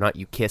whether or not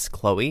you kiss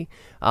Chloe,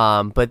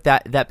 but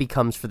that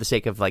becomes for the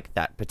sake of, like,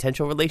 that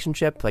potential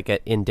relationship, like an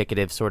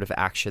indicative sort of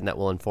action that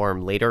will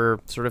inform later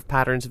sort of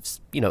patterns of,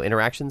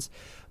 interactions.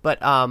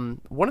 But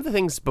one of the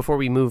things before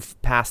we move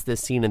past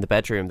this scene in the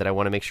bedroom that I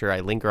want to make sure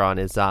I linger on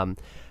is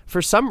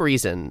for some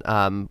reason,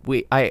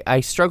 I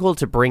struggle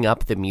to bring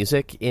up the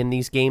music in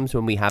these games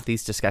when we have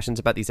these discussions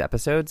about these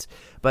episodes.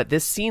 But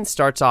this scene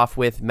starts off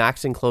with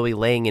Max and Chloe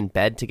laying in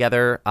bed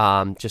together,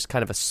 just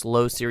kind of a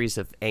slow series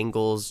of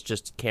angles,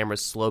 just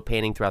cameras slow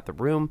panning throughout the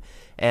room.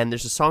 And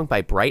there's a song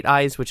by Bright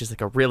Eyes, which is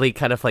like a really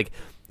kind of like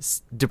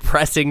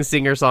depressing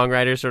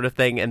singer-songwriter sort of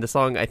thing, and the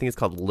song, I think it's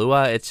called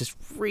Lua. It's just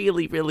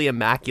really, really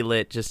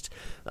immaculate. Just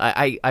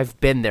I've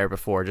been there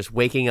before, just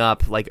waking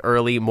up like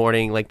early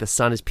morning, like the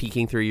sun is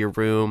peeking through your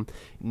room,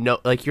 no,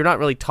 like you're not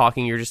really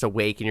talking, you're just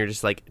awake and you're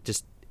just like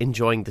just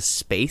enjoying the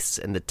space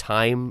and the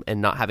time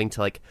and not having to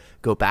like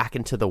go back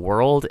into the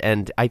world.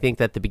 And I think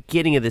that the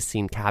beginning of this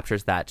scene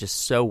captures that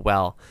just so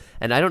well.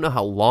 And I don't know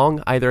how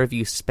long either of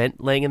you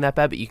spent laying in that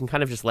bed, but you can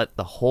kind of just let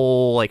the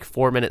whole like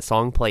 4-minute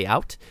song play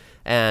out.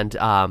 And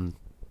I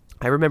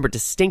remember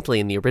distinctly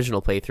in the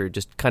original playthrough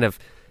just kind of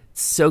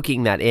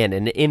soaking that in.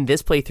 And in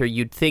this playthrough,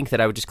 you'd think that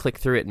I would just click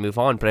through it and move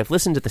on, but I've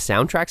listened to the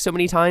soundtrack so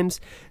many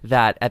times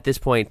that at this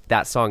point,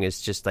 that song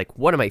is just like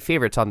one of my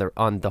favorites on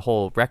the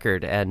whole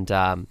record, and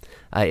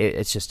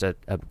it's just a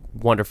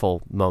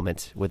wonderful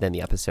moment within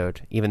the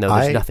episode, even though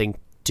there's nothing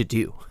to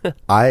do.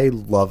 I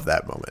love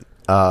that moment.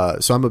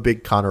 So I'm a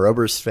big Conor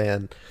Oberst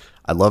fan.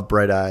 I love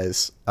Bright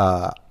Eyes.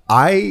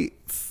 I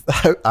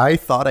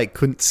thought I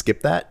couldn't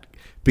skip that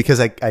because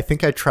I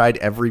think I tried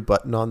every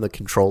button on the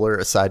controller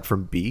aside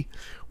from B,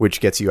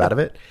 which gets you out of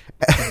it.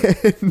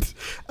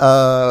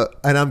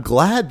 And I'm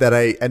glad that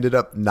I ended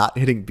up not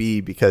hitting B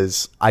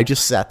because I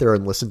just sat there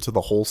and listened to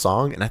the whole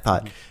song, and I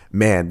thought,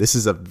 man, this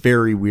is a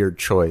very weird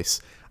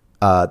choice.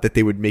 That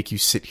they would make you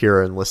sit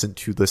here and listen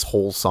to this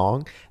whole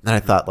song. And then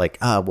I thought, like,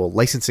 well,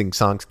 licensing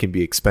songs can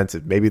be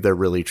expensive. Maybe they're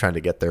really trying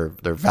to get their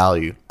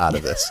value out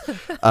of this.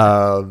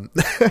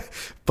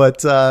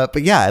 But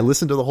yeah, I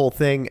listened to the whole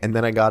thing, and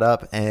then I got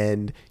up,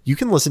 and you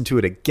can listen to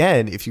it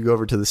again if you go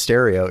over to the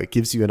stereo. It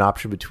gives you an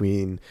option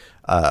between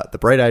the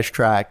Bright Eyes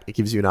track. It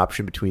gives you an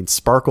option between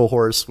Sparkle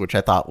Horse, which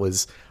I thought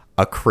was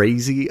a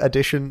crazy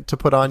addition to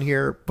put on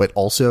here, but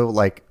also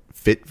like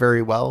fit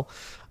very well.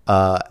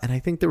 And I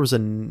think there was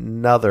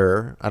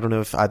another, I don't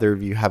know if either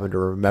of you happen to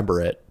remember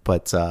it,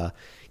 but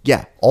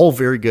yeah, all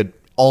very good,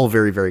 all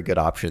very, very good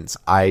options.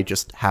 I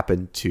just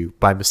happened to,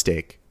 by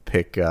mistake,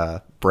 pick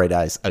Bright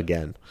Eyes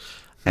again.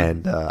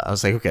 And I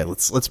was like, okay,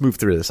 let's move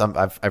through this.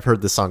 I've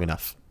heard this song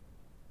enough.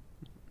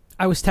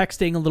 I was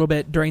texting a little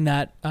bit during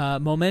that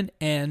moment,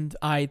 and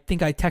I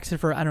think I texted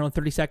for,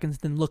 30 seconds,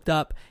 then looked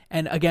up,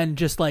 and again,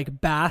 just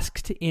like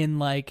basked in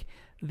like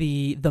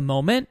the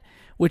moment,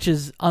 which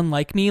is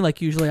unlike me.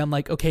 Like usually I'm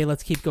like, okay,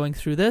 let's keep going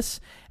through this.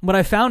 And what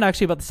I found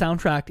actually about the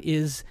soundtrack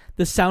is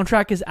the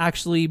soundtrack is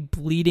actually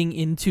bleeding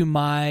into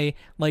my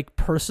like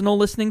personal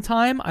listening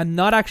time. I'm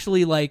not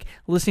actually like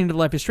listening to the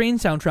Life is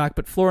Strange soundtrack,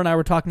 but Flora and I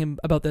were talking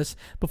about this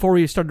before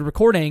we started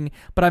recording,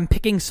 but I'm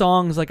picking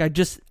songs. Like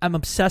I'm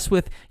obsessed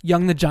with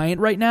Young the Giant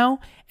right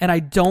now. And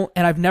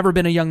I've never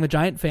been a Young the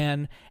Giant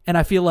fan. And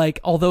I feel like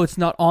although it's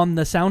not on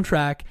the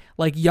soundtrack,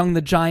 like Young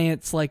the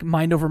Giant's like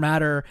Mind Over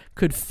Matter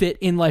could fit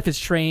in Life is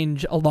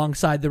Strange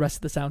alongside the rest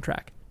of the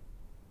soundtrack.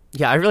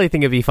 Yeah, I really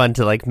think it'd be fun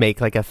to like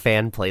make like a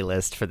fan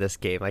playlist for this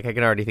game. Like I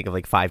can already think of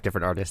like 5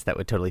 different artists that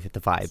would totally fit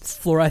the vibes.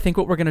 Flora, I think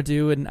what we're going to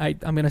do, and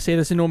I'm going to say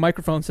this into a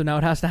microphone, so now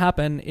it has to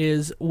happen,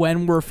 is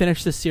when we're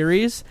finished this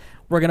series,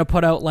 we're going to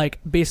put out like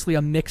basically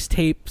a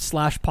mixtape /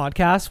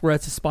 podcast where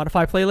it's a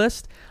Spotify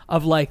playlist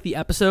of like the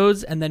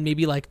episodes and then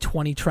maybe like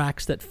 20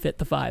 tracks that fit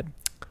the vibe.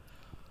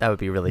 That would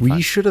be really fun.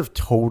 We should have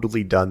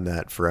totally done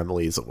that for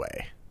Emily's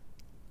Away.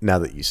 Now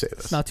that you say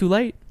this. It's not too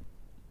late.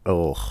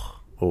 Oh,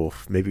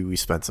 maybe we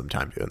spent some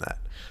time doing that.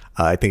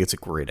 I think it's a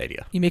great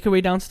idea. You make your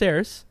way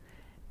downstairs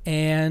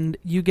and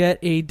you get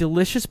a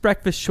delicious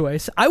breakfast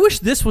choice. I wish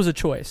this was a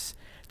choice.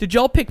 Did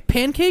y'all pick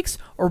pancakes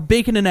or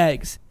bacon and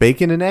eggs?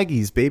 Bacon and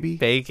eggies, baby.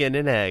 Bacon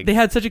and eggs. They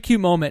had such a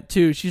cute moment,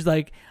 too. She's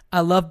like,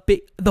 I love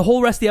the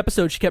whole rest of the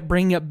episode, she kept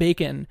bringing up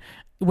bacon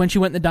when she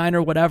went in the diner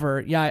or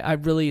whatever. Yeah, I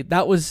really,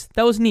 that was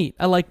neat.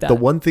 I like that. The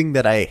one thing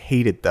that I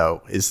hated,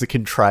 though, is the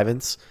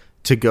contrivance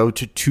to go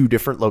to 2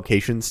 different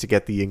locations to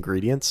get the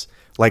ingredients.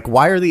 Like,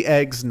 why are the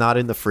eggs not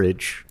in the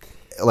fridge?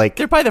 Like,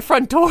 they're by the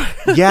front door.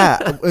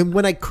 Yeah, and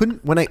when I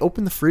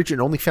opened the fridge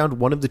and only found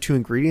one of the 2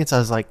 ingredients, I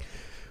was like,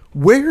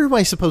 where am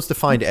I supposed to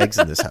find eggs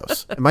in this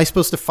house? Am I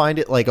supposed to find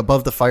it like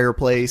above the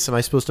fireplace? Am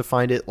I supposed to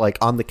find it like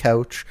on the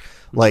couch?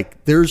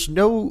 Like, there's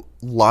no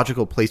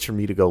logical place for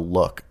me to go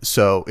look.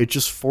 So it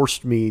just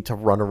forced me to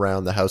run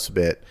around the house a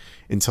bit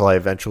until I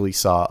eventually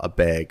saw a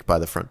bag by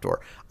the front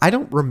door. I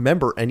don't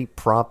remember any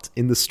prompt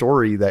in the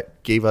story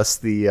that gave us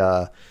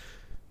that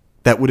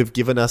would have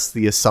given us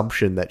the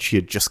assumption that she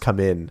had just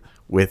come in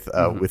with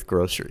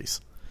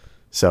groceries.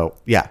 So,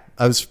 yeah,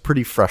 I was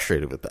pretty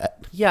frustrated with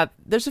that. Yeah,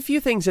 there's a few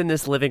things in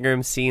this living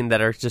room scene that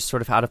are just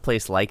sort of out of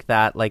place like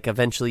that. Like,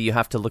 eventually you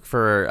have to look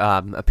for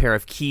a pair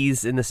of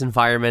keys in this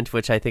environment,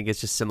 which I think is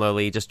just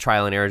similarly just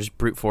trial and error, just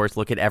brute force,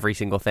 look at every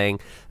single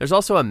thing. There's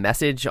also a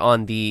message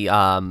on the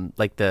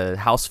the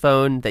house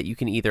phone that you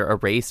can either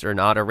erase or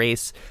not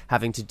erase,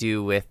 having to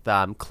do with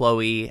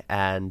Chloe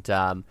and...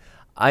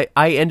 I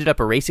ended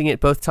up erasing it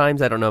both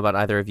times. I don't know about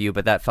either of you,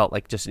 but that felt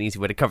like just an easy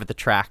way to cover the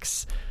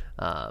tracks.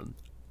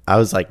 I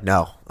was like,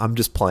 no, I'm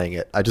just playing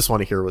it. I just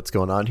want to hear what's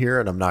going on here,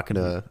 and I'm not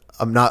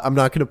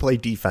gonna play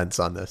defense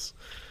on this.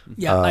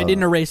 Yeah, I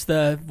didn't erase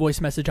the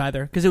voice message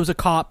either because it was a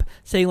cop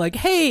saying like,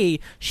 "Hey,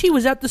 she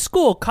was at the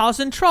school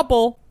causing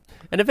trouble."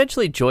 And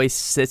eventually Joyce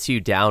sits you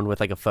down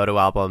with like a photo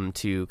album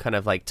to kind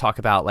of like talk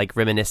about like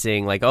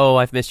reminiscing, like, oh,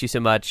 I've missed you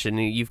so much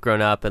and you've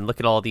grown up and look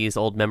at all these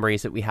old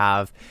memories that we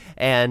have.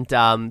 And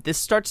this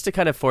starts to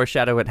kind of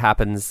foreshadow what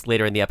happens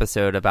later in the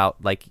episode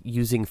about like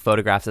using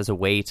photographs as a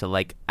way to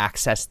like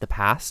access the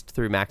past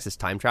through Max's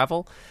time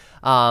travel.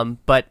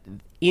 But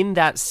in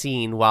that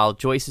scene, while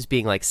Joyce is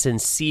being like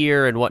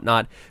sincere and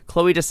whatnot,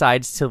 Chloe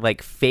decides to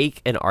like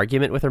fake an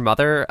argument with her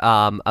mother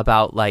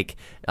about like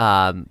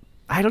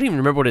I don't even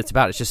remember what it's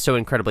about. It's just so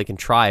incredibly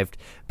contrived,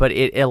 but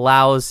it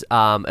allows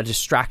a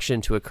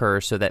distraction to occur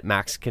so that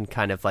Max can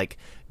kind of like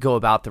go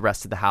about the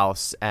rest of the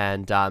house,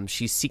 and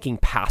she's seeking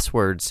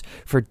passwords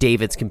for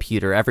David's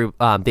computer.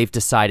 They've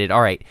decided,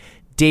 all right,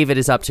 David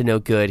is up to no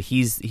good.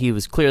 He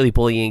was clearly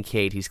bullying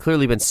Kate. He's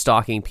clearly been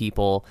stalking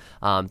people.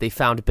 They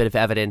found a bit of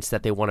evidence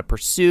that they want to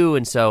pursue,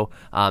 and so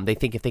they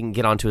think if they can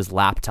get onto his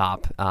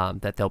laptop,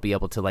 that they'll be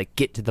able to like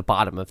get to the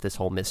bottom of this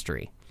whole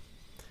mystery.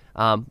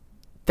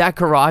 That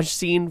garage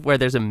scene where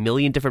there's a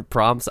million different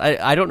prompts.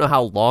 I don't know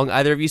how long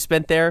either of you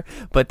spent there,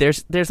 but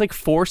there's like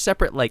 4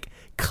 separate like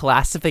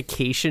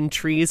classification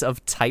trees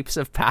of types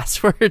of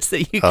passwords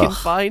that you can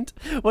find.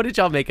 What did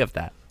y'all make of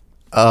that?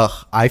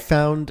 I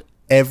found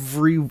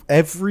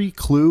every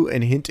clue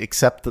and hint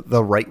except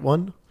the right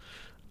one.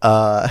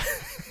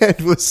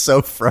 It was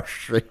so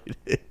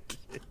frustrated.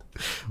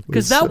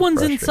 Because that one's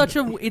in such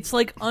a, it's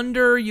like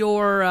under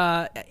your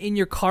in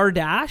your car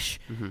dash,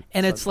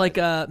 and it's like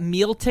a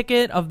meal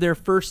ticket of their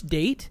first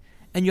date,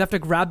 and you have to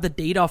grab the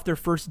date off their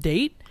first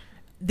date.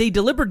 They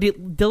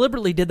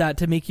deliberately did that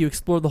to make you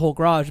explore the whole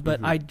garage, but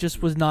I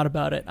just was not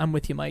about it. I'm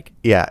with you, Mike.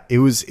 Yeah, it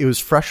was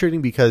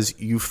frustrating because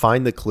you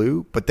find the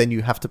clue, but then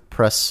you have to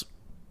press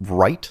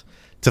right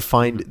to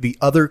find the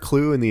other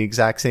clue in the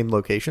exact same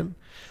location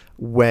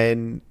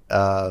when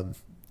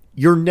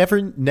you're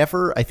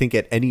never, I think,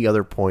 at any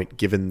other point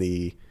given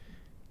the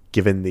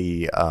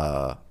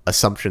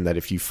assumption that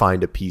if you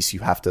find a piece,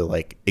 you have to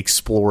like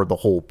explore the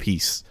whole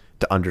piece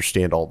to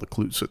understand all the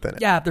clues within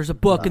it. Yeah, if there's a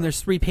book and there's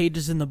 3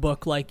 pages in the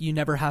book, like you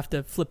never have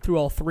to flip through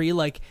all 3.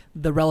 Like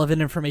the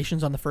relevant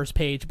information's on the first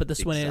page, but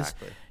this one is,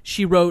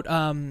 she wrote,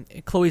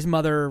 Chloe's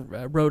mother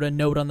wrote a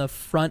note on the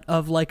front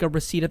of like a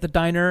receipt at the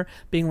diner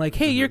being like,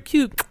 hey, you're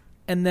cute.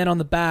 And then on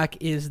the back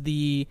is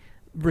the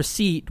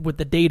receipt with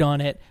the date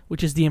on it,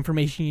 which is the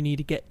information you need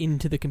to get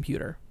into the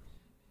computer.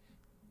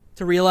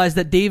 To realize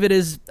that David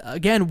is,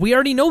 again, we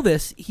already know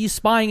this, he's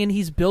spying and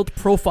he's built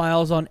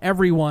profiles on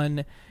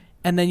everyone,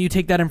 and then you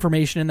take that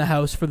information in the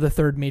house for the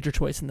 3rd major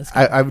choice in this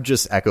game. I would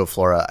just echo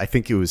Flora. I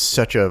think it was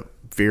such a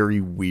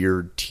very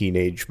weird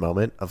teenage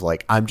moment of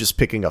like, I'm just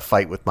picking a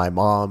fight with my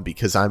mom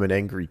because I'm an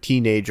angry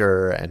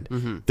teenager,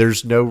 and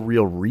there's no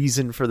real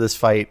reason for this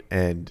fight.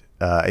 And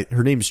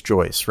her name's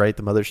Joyce, right?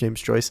 The mother's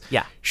name's Joyce.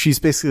 Yeah. She's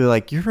basically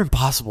like, you're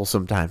impossible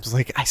sometimes.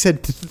 Like, I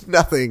said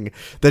nothing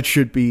that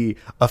should be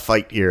a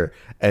fight here.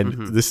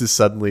 And this is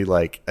suddenly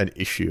like an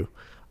issue.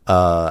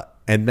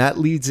 And that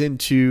leads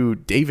into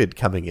David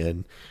coming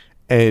in.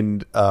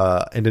 And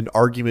an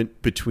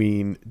argument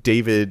between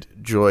David,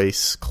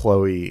 Joyce,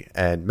 Chloe,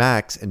 and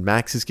Max. And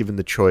Max is given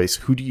the choice,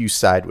 who do you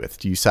side with?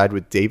 Do you side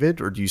with David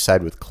or do you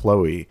side with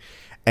Chloe?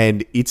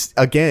 And it's,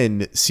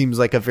 again, seems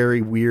like a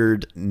very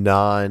weird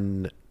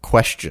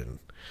non-question.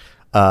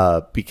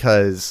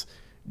 Because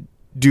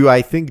do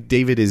I think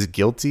David is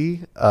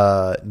guilty?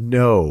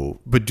 No.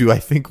 But do I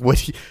think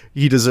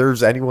he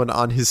deserves anyone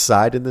on his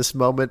side in this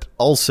moment?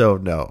 Also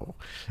no.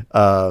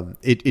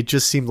 It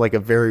just seemed like a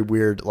very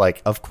weird,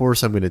 like, of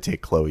course I'm going to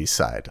take Chloe's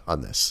side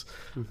on this.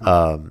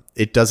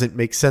 It doesn't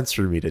make sense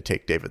for me to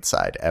take David's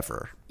side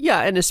ever.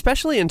 Yeah, and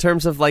especially in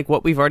terms of like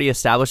what we've already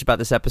established about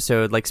this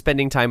episode, like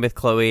spending time with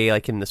Chloe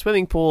like in the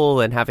swimming pool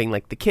and having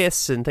like the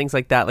kiss and things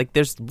like that. Like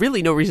there's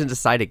really no reason to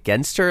side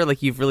against her.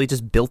 Like you've really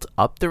just built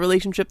up the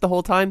relationship the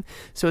whole time.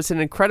 So it's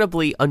an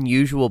incredibly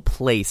unusual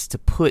place to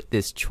put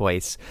this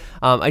choice.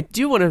 I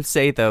do want to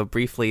say though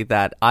briefly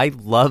that I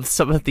love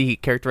some of the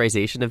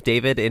characterization of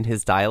David in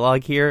his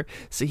dialogue here.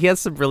 So he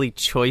has some really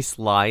choice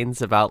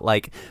lines about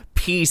like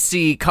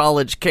PC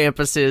college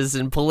campuses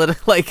and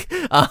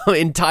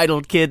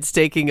entitled kids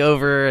taking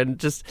over, and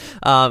just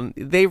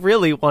they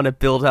really want to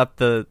build up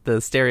the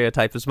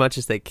stereotype as much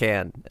as they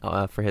can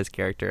for his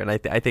character, and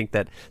I think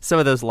that some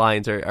of those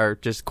lines are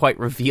just quite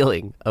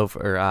revealing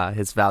over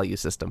his value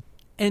system.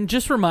 And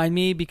just remind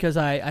me, because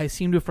I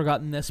seem to have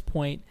forgotten this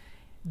point,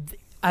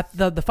 at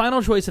the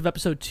final choice of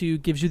episode 2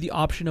 gives you the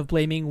option of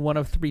blaming one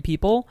of 3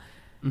 people.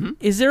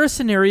 Is there a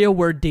scenario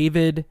where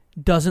David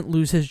doesn't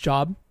lose his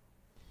job?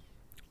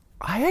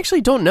 I actually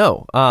don't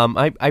know.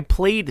 I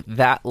played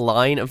that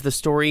line of the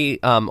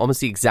story almost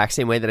the exact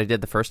same way that I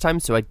did the first time,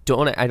 so I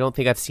don't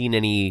think I've seen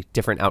any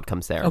different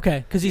outcomes there.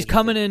 Okay, because he's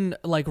coming in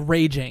like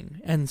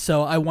raging, and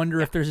so I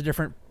wonder if there's a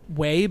different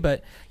way.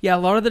 But yeah, a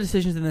lot of the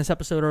decisions in this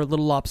episode are a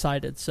little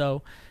lopsided.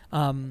 So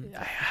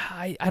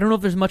I don't know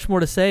if there's much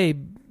more to say.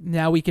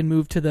 Now we can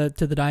move to the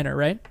diner,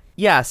 right?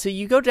 Yeah, so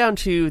you go down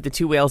to the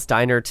Two Whales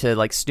diner to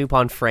like snoop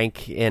on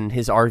Frank in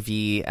his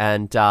RV,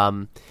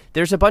 and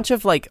there's a bunch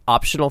of like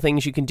optional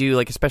things you can do,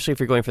 like especially if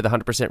you're going for the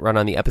 100% run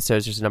on the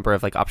episodes. There's a number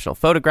of like optional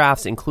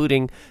photographs,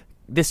 including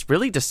this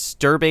really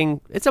disturbing,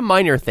 it's a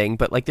minor thing,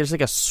 but like there's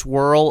like a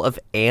swirl of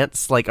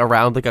ants like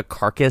around like a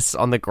carcass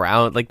on the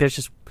ground. Like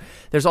there's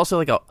also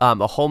like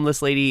a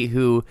homeless lady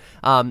who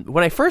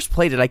when I first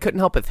played it, I couldn't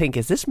help but think,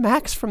 is this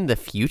Max from the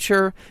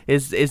future?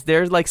 Is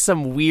there like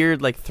some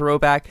weird like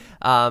throwback?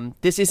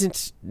 This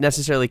isn't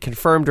necessarily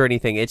confirmed or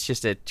anything. It's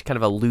just a kind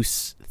of a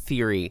loose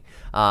theory.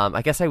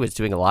 I guess I was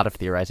doing a lot of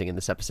theorizing in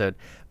this episode,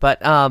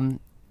 but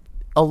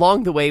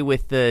along the way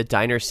with the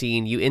diner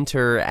scene, you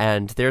enter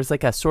and there's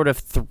like a sort of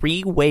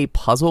three-way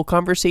puzzle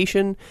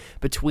conversation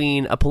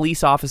between a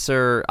police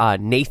officer,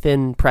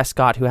 Nathan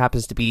Prescott, who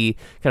happens to be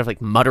kind of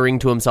like muttering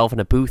to himself in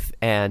a booth,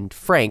 and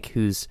Frank,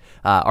 whose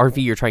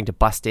RV you're trying to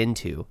bust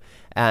into.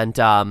 And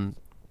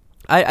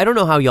I don't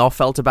know how y'all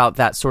felt about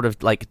that sort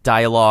of like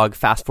dialogue,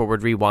 fast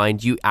forward,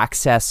 rewind. You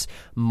access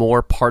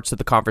more parts of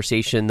the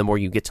conversation the more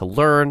you get to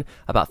learn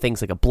about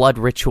things like a blood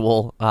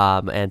ritual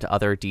and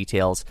other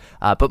details.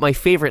 But my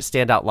favorite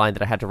standout line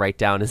that I had to write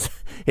down is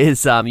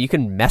you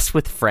can mess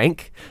with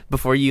Frank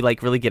before you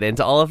like really get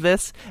into all of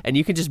this, and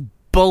you can just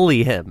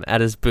bully him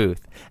at his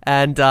booth.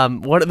 And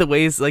one of the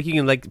ways, like, you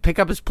can like pick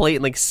up his plate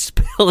and like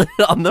spill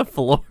it on the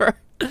floor.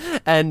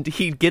 And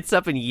he gets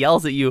up and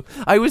yells at you,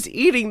 "I was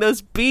eating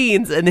those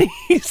beans," and then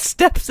he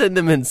steps in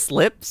them and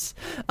slips.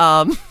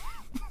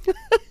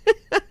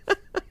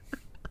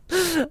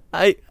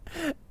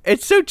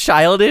 It's so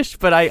childish,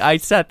 but I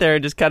sat there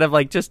and just kind of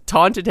like just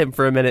taunted him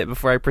for a minute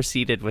before I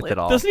proceeded with it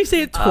all. Doesn't he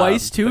say it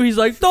twice too? He's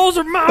like, "Those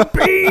are my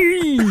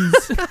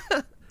beans."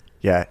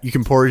 Yeah, you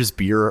can pour his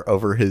beer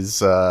over his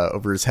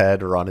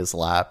head or on his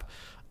lap.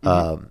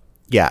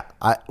 Yeah,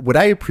 what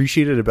I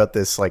appreciated about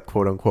this, like,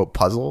 quote-unquote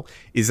puzzle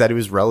is that it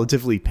was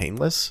relatively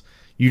painless.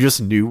 You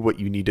just knew what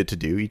you needed to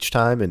do each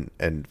time,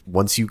 and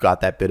once you got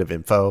that bit of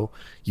info,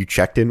 you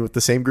checked in with the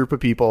same group of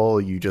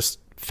people, you just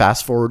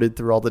fast-forwarded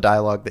through all the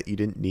dialogue that you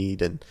didn't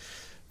need and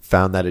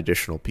found that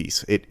additional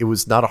piece. It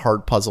was not a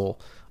hard puzzle,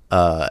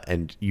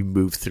 and you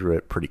moved through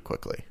it pretty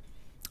quickly.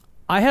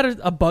 I had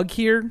a bug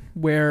here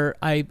where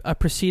I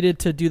proceeded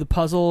to do the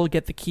puzzle,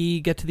 get the key,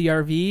 get to the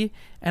RV,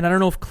 and I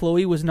don't know if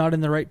Chloe was not in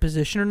the right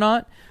position or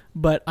not,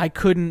 but I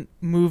couldn't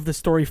move the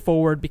story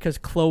forward because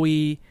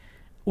Chloe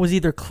was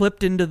either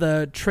clipped into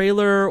the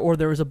trailer or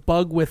there was a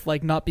bug with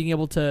like not being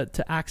able to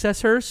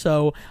access her,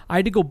 so I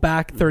had to go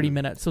back 30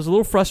 minutes. So it was a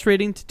little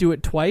frustrating to do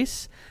it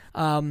twice.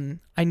 I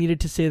needed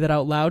to say that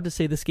out loud to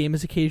say this game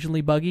is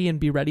occasionally buggy and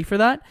be ready for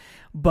that,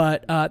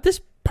 but this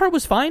part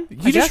was fine.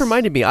 You just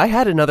reminded me, I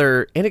had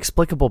another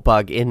inexplicable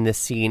bug in this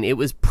scene. It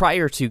was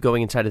prior to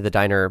going inside of the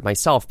diner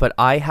myself, but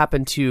I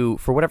happened to,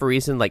 for whatever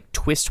reason, like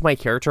twist my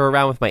character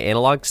around with my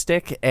analog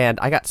stick, and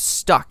I got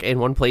stuck in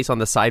one place on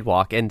the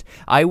sidewalk, and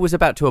I was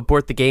about to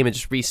abort the game and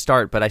just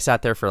restart, but I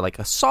sat there for like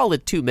a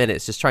solid 2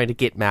 minutes just trying to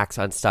get Max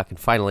unstuck, and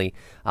finally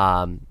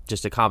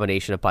just a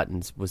combination of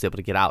buttons was able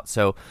to get out.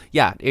 So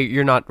yeah,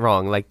 you're not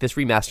wrong. Like, this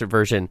remastered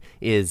version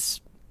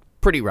is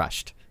pretty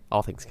rushed,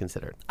 all things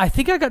considered. I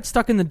think I got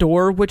stuck in the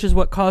door, which is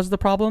what caused the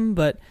problem,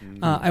 but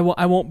I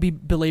won't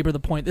belabor the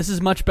point. This is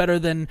much better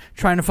than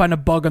trying to find a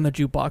bug on the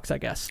jukebox, I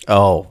guess.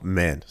 Oh,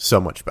 man, so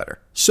much better.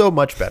 So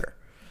much better.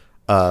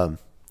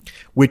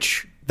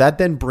 Which, that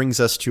then brings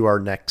us to our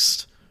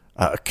next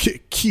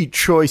key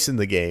choice in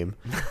the game.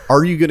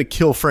 Are you going to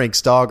kill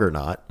Frank's dog or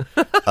not?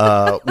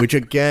 Which,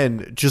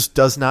 again, just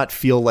does not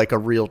feel like a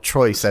real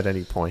choice at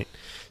any point.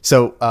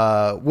 So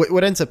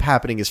what ends up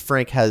happening is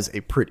Frank has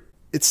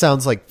it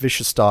sounds like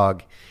vicious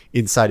dog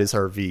inside his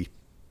RV.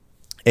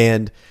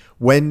 And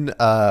when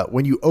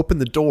you open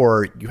the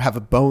door, you have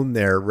a bone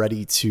there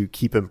ready to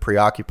keep him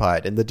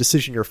preoccupied. And the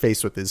decision you're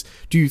faced with is,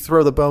 do you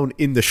throw the bone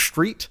in the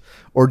street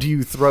or do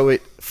you throw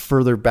it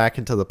further back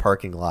into the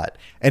parking lot?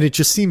 And it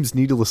just seems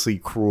needlessly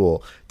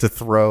cruel to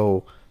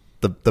throw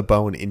the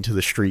bone into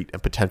the street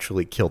and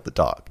potentially kill the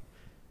dog.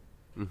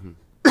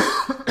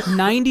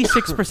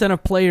 96%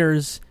 of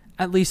players,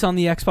 at least on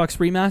the Xbox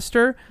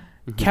remaster,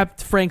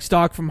 kept Frank's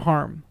dog from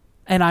harm,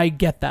 and I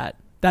get that.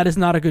 That is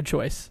not a good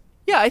choice.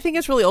 Yeah, I think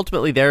it's really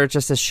ultimately there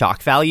just as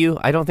shock value.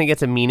 I don't think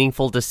it's a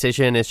meaningful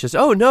decision. It's just,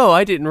 oh no,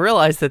 I didn't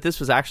realize that this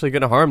was actually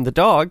going to harm the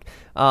dog.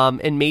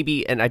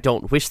 And I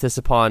don't wish this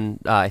upon,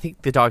 I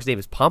think the dog's name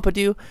is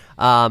Pompidou.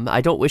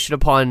 I don't wish it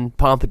upon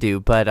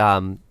Pompidou, but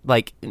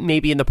like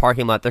maybe in the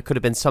parking lot there could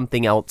have been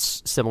something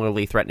else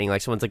similarly threatening,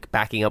 like someone's like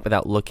backing up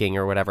without looking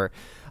or whatever.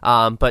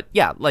 But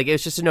yeah, like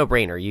it's just a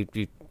no-brainer.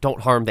 You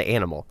don't harm the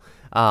animal.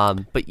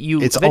 But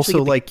it's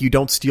also like you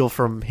don't steal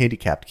from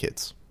handicapped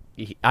kids.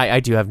 I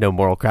do have no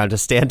moral ground to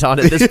stand on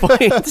at this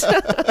point.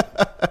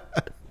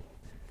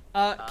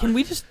 Can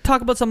we just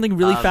talk about something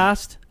really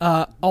fast?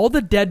 All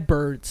the dead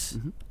birds.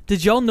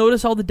 Did y'all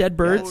notice all the dead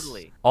birds?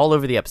 Totally. All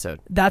over the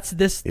episode. That's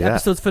this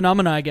episode's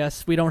phenomena, I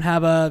guess. We don't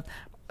have a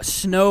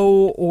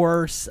snow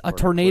or a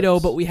tornado,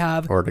 but we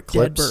have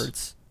dead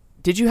birds.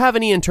 Did you have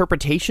any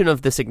interpretation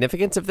of the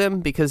significance of them?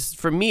 Because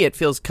for me, it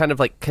feels kind of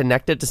like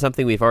connected to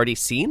something we've already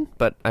seen,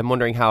 but I'm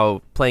wondering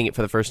how playing it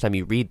for the first time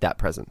you read that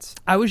presence.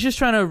 I was just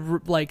trying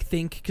to like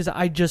think, because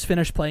I just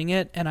finished playing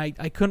it, and I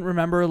couldn't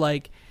remember,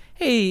 like,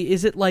 hey,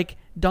 is it like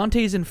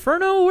Dante's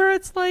Inferno where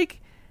it's like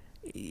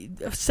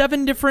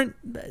 7 different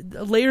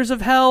layers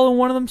of hell and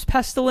one of them's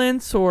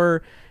pestilence,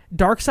 or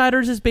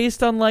Darksiders is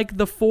based on like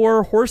the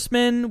 4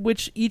 horsemen,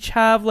 which each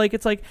have like,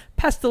 it's like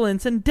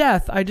pestilence and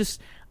death.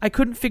 I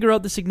couldn't figure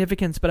out the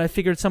significance, but I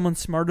figured someone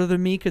smarter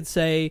than me could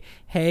say,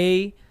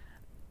 hey,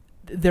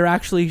 they're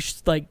actually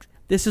like,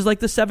 this is like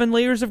the 7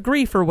 layers of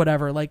grief or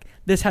whatever. Like,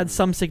 this had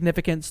some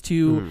significance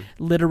to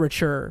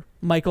literature.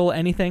 Michael,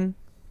 anything?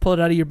 Pull it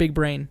out of your big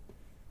brain.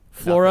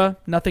 Flora,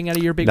 nothing out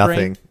of your big Nothing.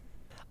 brain?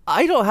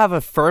 I don't have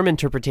a firm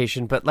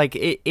interpretation, but like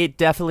it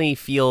definitely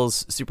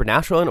feels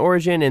supernatural in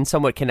origin and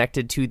somewhat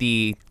connected to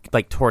the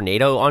like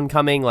tornado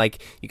oncoming.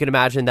 Like you can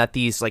imagine that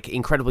these like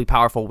incredibly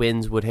powerful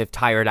winds would have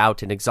tired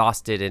out and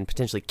exhausted and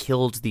potentially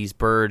killed these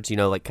birds. You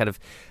know, like kind of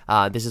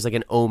this is like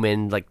an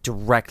omen, like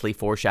directly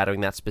foreshadowing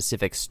that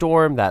specific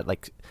storm. That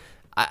like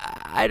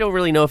I don't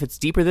really know if it's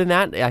deeper than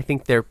that. I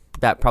think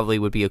that probably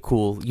would be a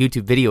cool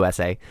YouTube video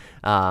essay,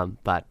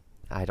 but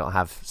I don't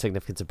have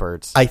significance of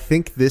birds. I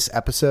think this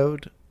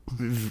episode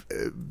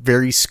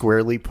very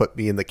squarely put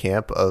me in the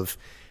camp of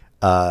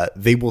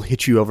they will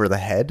hit you over the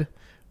head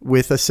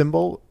with a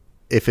symbol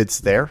if it's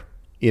there,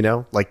 you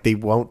know, like they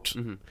won't,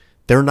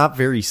 they're not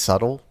very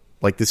subtle.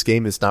 Like this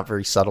game is not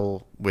very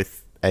subtle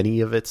with any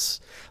of its,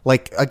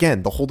 like,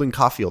 again, the Holden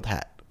Caulfield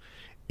hat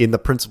in the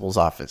principal's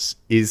office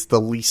is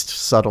the least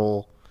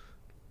subtle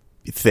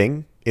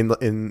thing in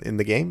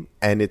the game.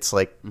 And it's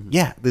like,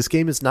 yeah, this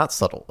game is not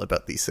subtle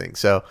about these things.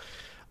 So,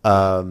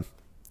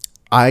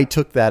 I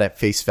took that at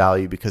face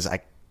value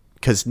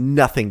because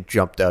nothing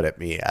jumped out at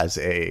me as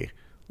a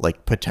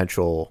like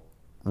potential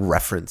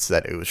reference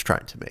that it was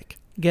trying to make.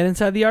 Get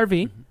inside the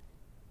RV,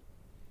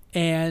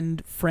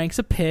 and Frank's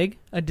a pig,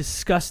 a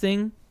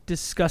disgusting,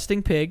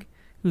 disgusting pig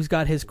who's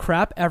got his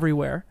crap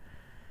everywhere.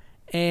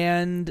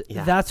 And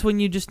that's when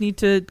you just need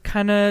to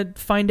kind of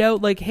find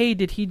out, like, hey,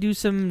 did he do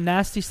some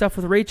nasty stuff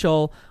with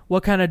Rachel?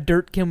 What kind of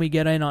dirt can we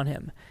get in on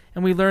him?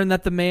 And we learn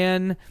that the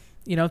man,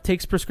 you know,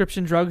 takes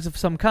prescription drugs of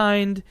some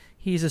kind.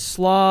 He's a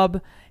slob,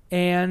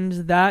 and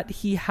that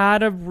he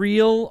had a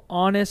real,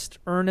 honest,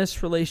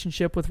 earnest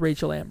relationship with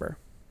Rachel Amber.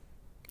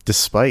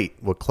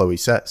 Despite what Chloe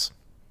says.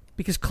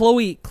 Because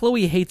Chloe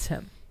hates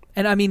him.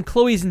 And I mean,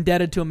 Chloe's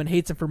indebted to him and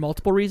hates him for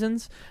multiple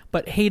reasons,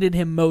 but hated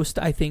him most,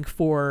 I think,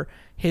 for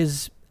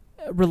his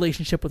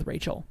relationship with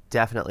Rachel.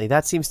 Definitely.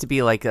 That seems to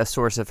be like a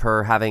source of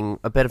her having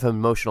a bit of an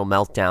emotional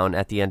meltdown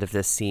at the end of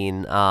this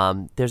scene.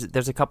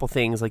 There's a couple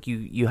things, like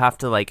you have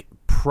to like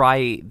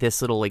pry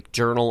this little like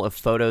journal of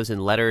photos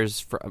and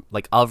letters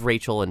like of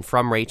Rachel and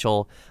from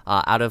Rachel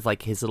out of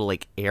like his little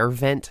like air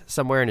vent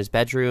somewhere in his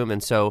bedroom.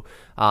 And so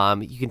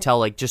you can tell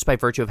like just by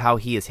virtue of how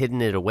he has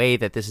hidden it away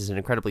that this is an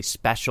incredibly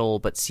special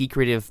but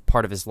secretive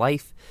part of his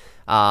life.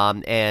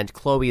 And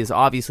Chloe is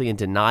obviously in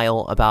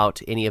denial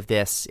about any of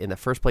this in the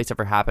first place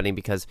ever happening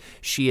because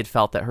she had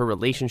felt that her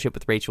relationship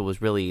with Rachel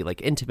was really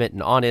like intimate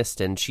and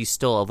honest, and she's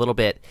still a little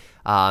bit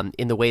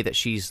in the way that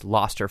she's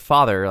lost her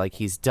father, like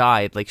he's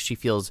died, like she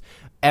feels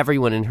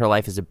everyone in her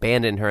life has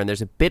abandoned her, and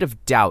there's a bit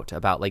of doubt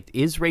about like,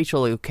 is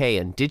Rachel okay,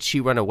 and did she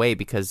run away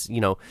because, you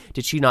know,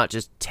 did she not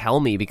just tell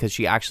me because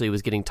she actually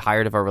was getting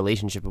tired of our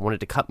relationship and wanted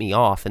to cut me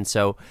off? And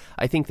so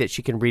I think that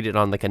she can read it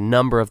on like a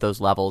number of those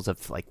levels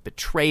of like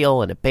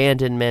betrayal and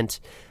abandonment,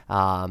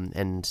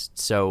 and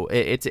so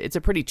it's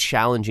a pretty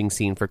challenging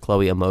scene for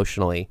Chloe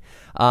emotionally.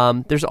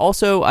 There's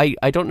also I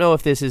don't know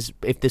if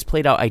this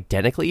played out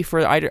identically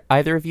for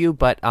either of you,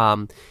 but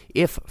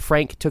if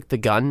Frank took the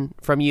gun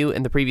from you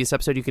in the previous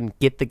episode, you can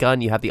get the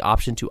gun. You have the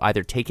option to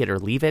either take it or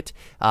leave it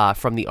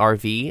from the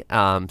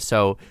RV.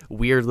 So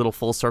weird little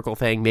full circle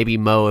thing. Maybe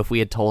Mo, if we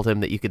had told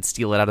him that you could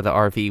steal it out of the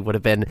RV, would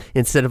have been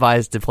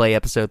incentivized to play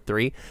episode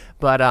 3.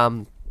 But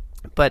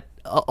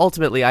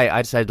ultimately,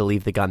 I decided to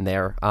leave the gun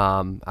there.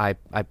 I'm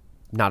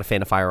not a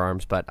fan of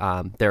firearms, but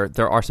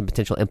there are some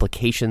potential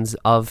implications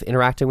of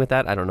interacting with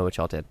that. I don't know what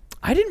y'all did.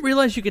 I didn't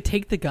realize you could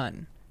take the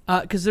gun.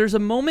 Because there's a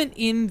moment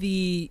in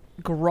the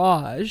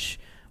garage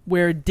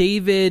where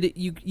David,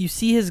 you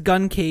see his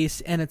gun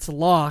case and it's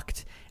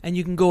locked, and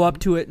you can go up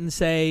to it and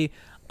say,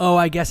 oh,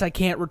 I guess I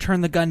can't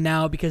return the gun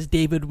now because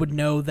David would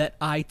know that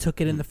I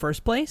took it in the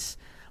first place.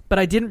 But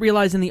I didn't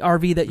realize in the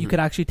RV that you could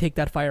actually take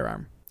that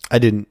firearm. I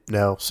didn't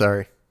know.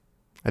 Sorry.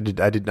 I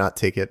did not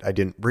take it. I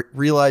didn't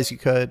realize you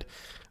could.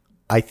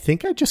 I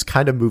think I just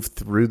kind of moved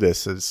through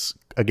this as,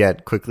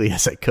 again, quickly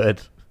as I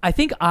could. I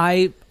think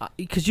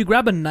because you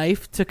grab a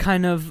knife to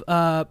kind of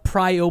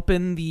pry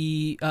open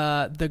the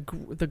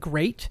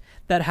grate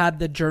that had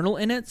the journal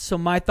in it. So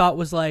my thought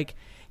was like,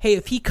 hey,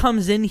 if he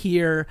comes in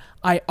here,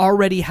 I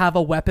already have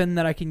a weapon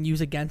that I can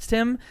use against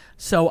him,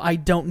 so I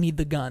don't need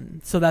the gun.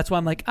 So that's why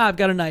I'm like, I've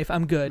got a knife,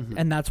 I'm good. Mm-hmm.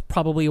 And that's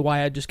probably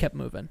why I just kept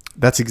moving.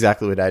 That's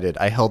exactly what I did.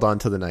 I held on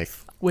to the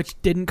knife. Which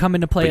didn't come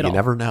into play at all. You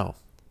never know.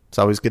 It's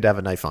always good to have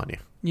a knife on you.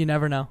 You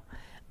never know.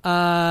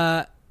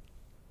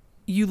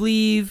 You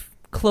leave.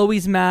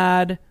 Chloe's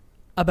mad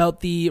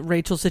about the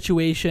Rachel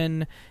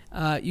situation.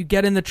 You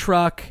get in the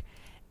truck,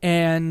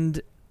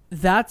 and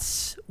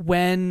that's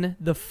when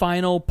the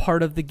final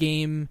part of the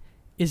game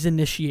is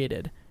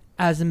initiated,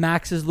 as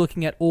Max is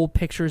looking at old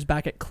pictures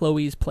back at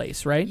Chloe's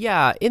place, right?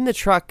 Yeah, in the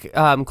truck,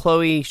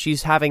 Chloe,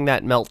 she's having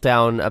that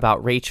meltdown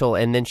about Rachel,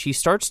 and then she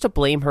starts to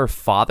blame her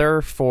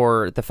father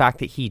for the fact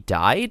that he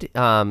died.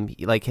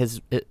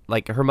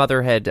 Like her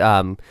mother had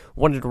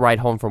wanted to ride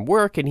home from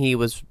work, and he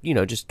was,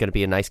 just going to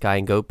be a nice guy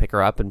and go pick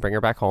her up and bring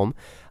her back home.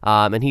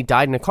 And he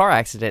died in a car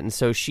accident, and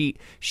so she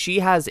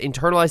has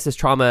internalized this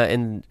trauma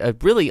in a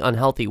really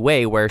unhealthy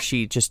way, where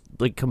she just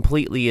like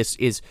completely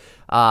is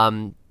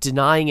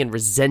denying and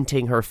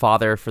resenting her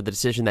father for the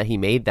decision that he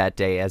made that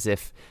day, as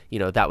if,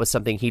 that was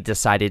something he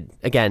decided,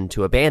 again,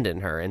 to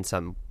abandon her, in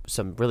some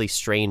really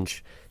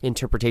strange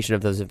interpretation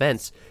of those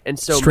events. And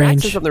so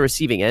Max is on the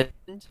receiving end.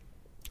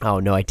 Oh,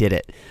 no, I did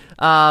it.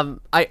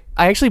 I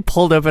actually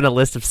pulled open a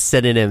list of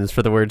synonyms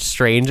for the word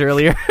strange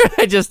earlier.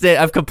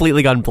 I've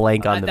completely gone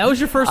blank on them. That was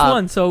your first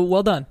one, so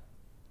well done.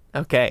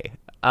 Okay.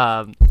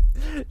 So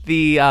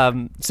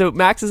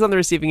Max is on the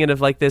receiving end of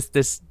like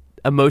this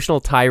emotional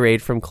tirade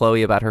from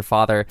Chloe about her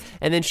father,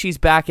 and then she's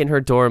back in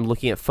her dorm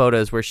looking at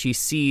photos where she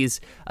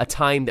sees a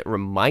time that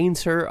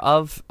reminds her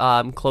of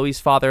Chloe's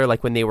father,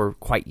 like when they were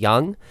quite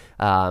young,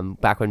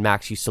 back when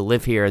Max used to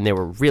live here, and they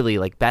were really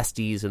like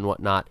besties and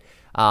whatnot.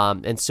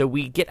 And so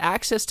we get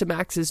access to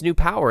Max's new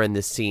power in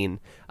this scene.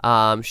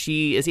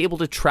 She is able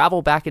to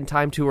travel back in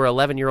time to her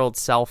 11-year-old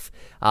self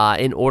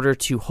in order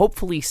to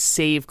hopefully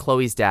save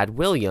Chloe's dad,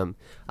 William.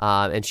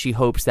 And she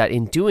hopes that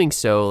in doing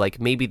so, like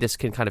maybe this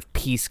can kind of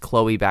piece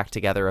Chloe back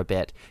together a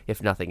bit,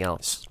 if nothing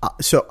else.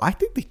 So I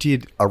think they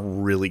did a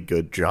really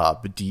good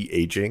job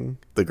de-aging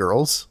the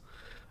girls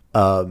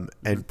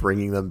and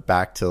bringing them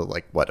back to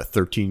like, what, a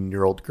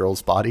 13-year-old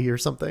girl's body or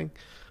something?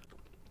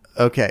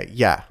 Okay,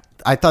 yeah.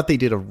 I thought they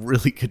did a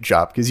really good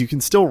job because you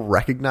can still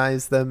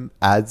recognize them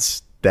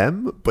as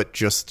them, but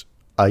just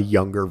a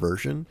younger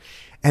version.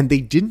 And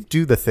they didn't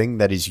do the thing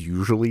that is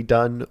usually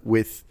done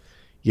with,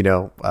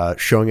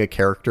 showing a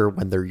character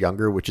when they're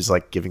younger, which is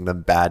like giving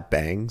them bad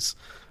bangs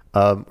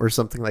or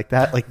something like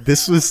that. Like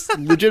this was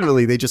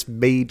legitimately, they just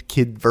made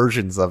kid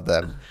versions of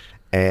them.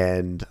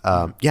 And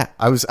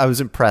I was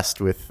impressed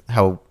with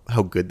how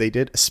good they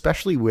did,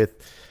 especially with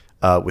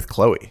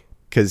Chloe,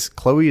 because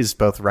Chloe is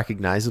both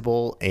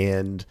recognizable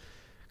and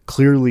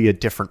clearly a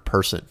different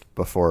person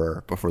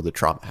before the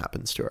trauma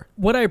happens to her.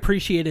 What I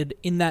appreciated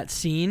in that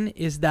scene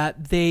is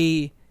that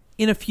they,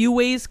 in a few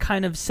ways,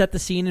 kind of set the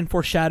scene and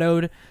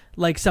foreshadowed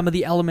like some of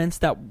the elements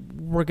that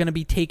were going to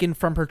be taken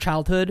from her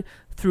childhood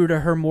through to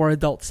her more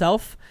adult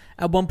self.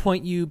 At one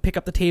point, you pick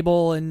up the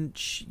table and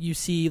you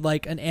see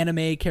like an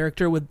anime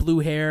character with blue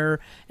hair,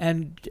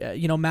 and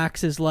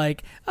Max is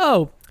like,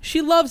 "Oh,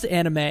 she loves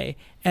anime,"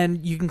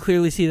 and you can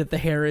clearly see that the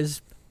hair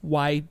is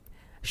why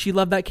she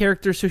loved that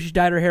character, so she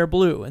dyed her hair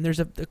blue. And there's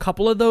a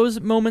couple of those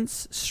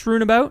moments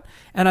strewn about,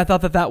 and I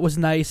thought that was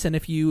nice. And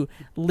if you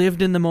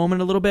lived in the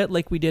moment a little bit,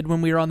 like we did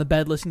when we were on the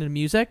bed listening to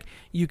music,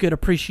 you could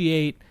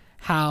appreciate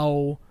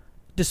how,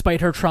 despite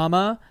her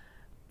trauma,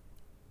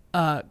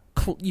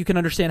 you can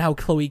understand how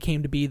Chloe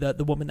came to be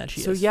the woman that she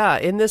is. So yeah,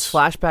 in this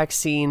flashback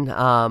scene,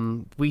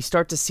 we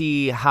start to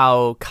see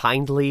how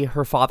kindly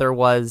her father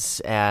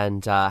was,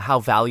 and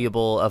how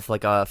valuable of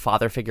like a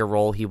father figure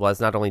role he was,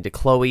 not only to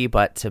Chloe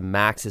but to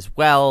Max as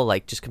well,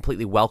 like just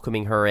completely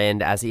welcoming her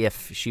in as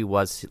if she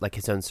was like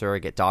his own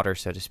surrogate daughter,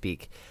 so to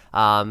speak.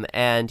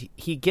 And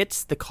he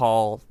gets the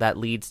call that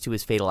leads to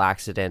his fatal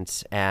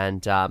accident,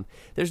 and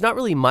there's not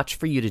really much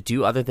for you to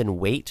do other than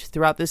wait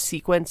throughout this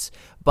sequence.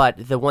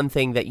 But the one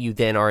thing that you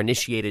then are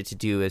initiated to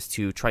do is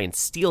to try and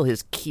steal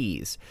his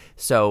keys.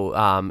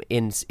 So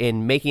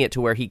in making it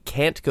to where he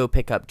can't go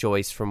pick up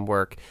Joyce from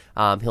work,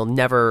 he'll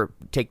never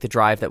take the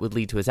drive that would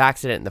lead to his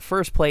accident in the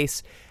first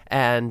place.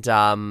 And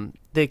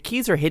the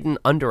keys are hidden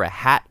under a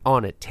hat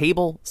on a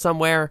table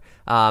somewhere.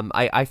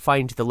 I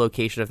find the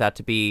location of that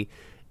to be...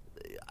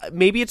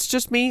 Maybe it's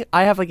just me.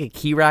 I have like a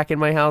key rack in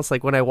my house.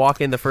 Like when I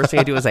walk in, the first thing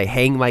I do is I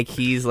hang my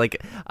keys.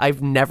 Like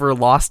I've never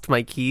lost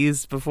my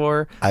keys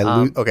before.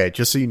 Okay,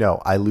 just so you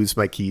know, I lose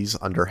my keys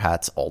under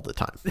hats all the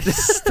time.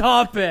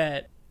 Stop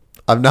it.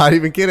 I'm not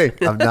even kidding.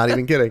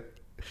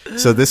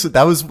 So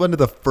that was one of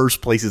the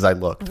first places I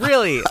looked.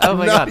 Really? Oh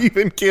my God. I'm not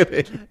even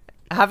kidding.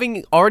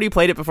 Having already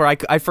played it before,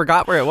 I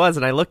forgot where it was,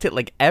 and I looked at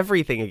like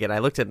everything again. I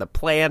looked at the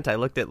plant. I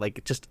looked at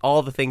like just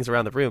all the things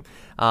around the room.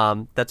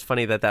 That's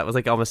funny that was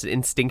like almost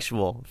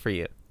instinctual for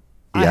you.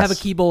 I have a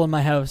key bowl in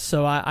my house,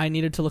 so I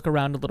needed to look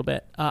around a little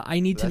bit.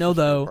 I need to know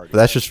though. But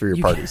that's just for your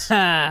parties.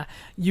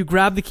 You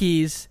grab the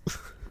keys.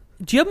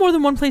 Do you have more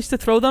than one place to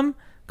throw them?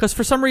 Because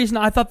for some reason,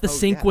 I thought the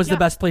sink was the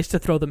best place to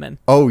throw them in.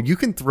 Oh, you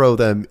can throw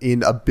them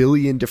in a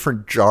billion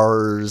different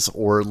jars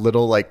or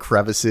little like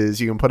crevices.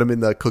 You can put them in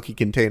the cookie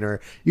container.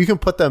 You can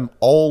put them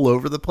all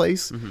over the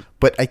place. Mm-hmm.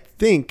 But I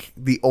think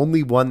the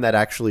only one that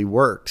actually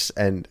works,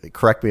 and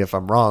correct me if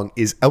I'm wrong,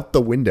 is out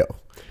the window.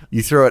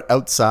 You throw it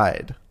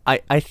outside.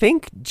 I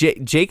think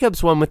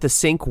Jacob's one with the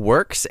sink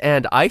works,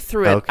 and I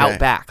threw it out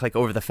back, like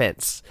over the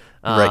fence.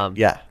 Right,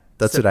 yeah.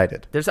 That's what I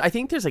did. I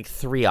think there's like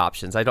 3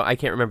 options. I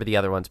can't remember the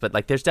other ones, but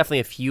like there's definitely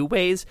a few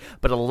ways,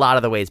 but a lot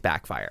of the ways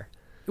backfire.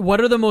 What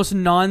are the most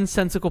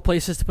nonsensical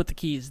places to put the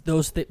keys?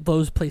 Those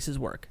places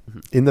work.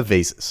 In the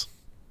vases.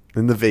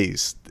 In the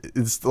vase.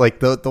 It's like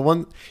the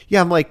one.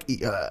 Yeah, I'm like,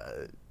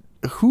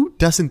 who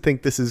doesn't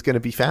think this is going to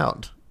be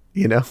found?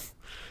 You know?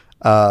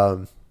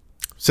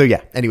 So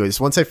yeah, anyways,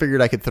 once I figured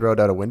I could throw it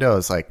out a window, I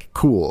was like,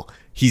 cool.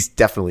 He's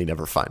definitely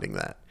never finding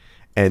that.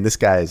 And this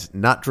guy's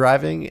not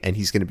driving, and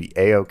he's going to be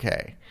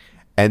A-okay.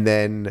 And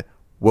then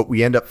what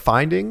we end up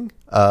finding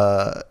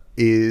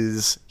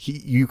is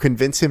you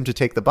convince him to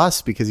take the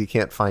bus because he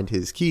can't find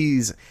his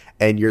keys,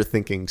 and you're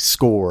thinking,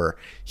 score,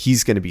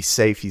 he's going to be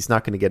safe, he's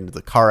not going to get into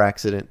the car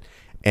accident.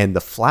 And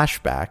the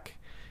flashback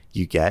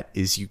you get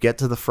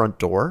to the front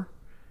door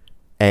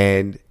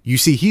and you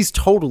see he's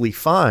totally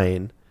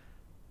fine,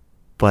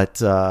 but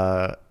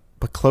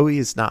Chloe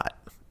is not,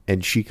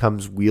 and she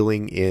comes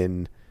wheeling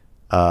in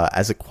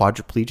as a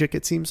quadriplegic,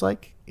 it seems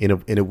like, in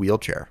a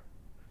wheelchair,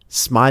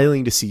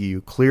 smiling to see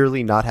you,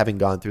 clearly not having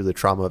gone through the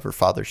trauma of her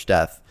father's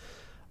death,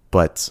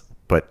 but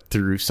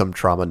through some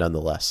trauma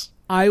nonetheless.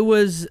 I don't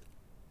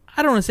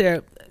want to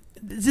say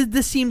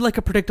this seemed like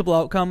a predictable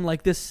outcome.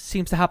 Like, this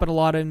seems to happen a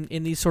lot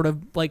in these sort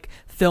of like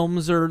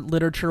films or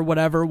literature or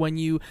whatever. When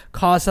you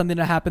cause something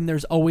to happen,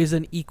 there's always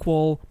an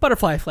equal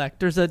butterfly effect.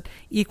 There's an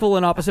equal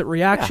and opposite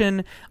reaction.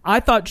 Yeah. I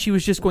thought she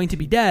was just going to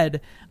be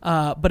dead.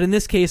 But in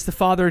this case, the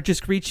father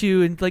just greets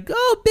you and like,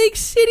 oh, Big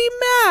City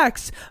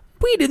Max,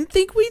 we didn't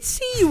think we'd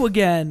see you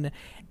again.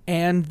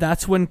 And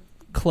that's when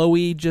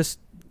Chloe just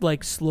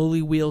like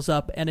slowly wheels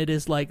up, and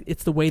it's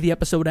the way the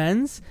episode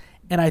ends.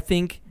 And I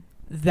think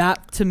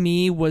that to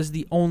me was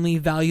the only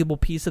valuable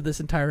piece of this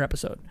entire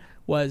episode,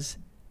 was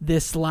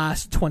this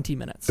last 20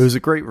 minutes. It was a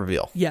great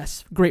reveal.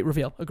 Yes, great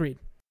reveal. Agreed.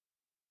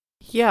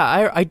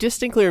 Yeah, I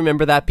distinctly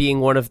remember that being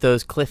one of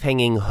those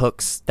cliffhanging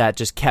hooks that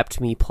just kept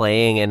me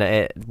playing,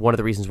 and one of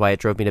the reasons why it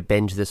drove me to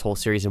binge this whole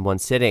series in one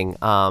sitting.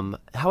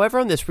 However,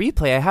 on this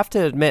replay, I have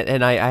to admit,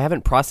 and I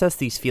haven't processed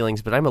these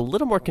feelings, but I'm a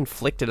little more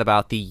conflicted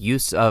about the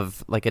use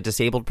of like a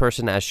disabled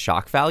person as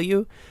shock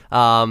value.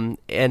 And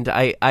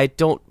I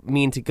don't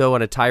mean to go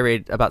on a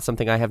tirade about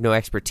something I have no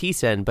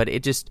expertise in, but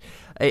it just,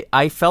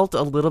 I felt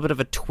a little bit of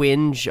a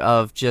twinge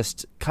of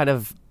just kind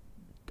of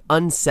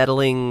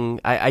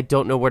unsettling. I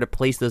don't know where to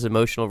place those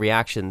emotional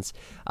reactions.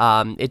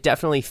 It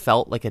definitely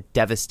felt like a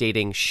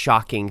devastating,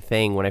 shocking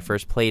thing when I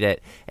first played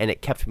it, and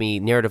it kept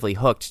me narratively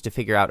hooked to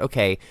figure out,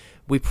 okay,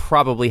 we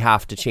probably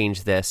have to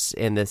change this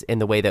in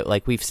the way that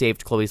like we've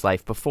saved Chloe's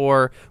life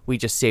before, we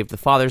just saved the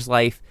father's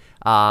life.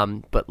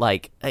 But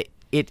like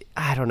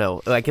I don't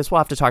know. I guess we'll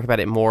have to talk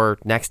about it more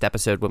next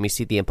episode when we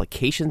see the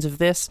implications of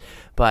this.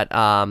 But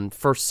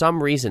for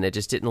some reason, it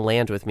just didn't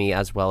land with me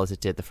as well as it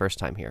did the first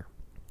time here.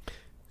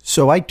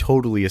 So I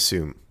totally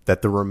assume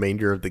that the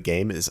remainder of the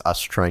game is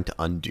us trying to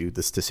undo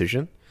this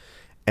decision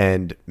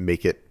and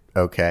make it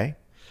okay.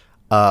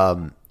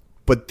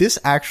 But this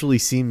actually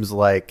seems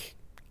like,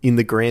 in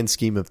the grand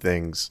scheme of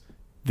things,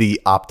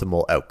 the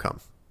optimal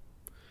outcome.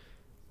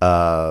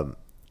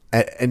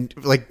 And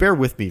like, bear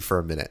with me for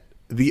a minute.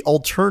 The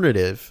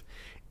alternative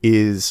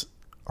is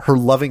her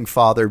loving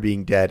father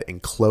being dead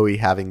and Chloe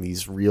having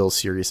these real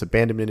serious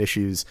abandonment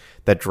issues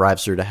that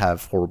drives her to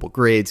have horrible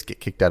grades, get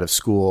kicked out of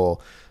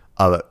school,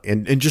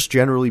 and just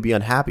generally be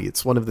unhappy.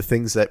 It's one of the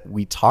things that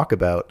we talk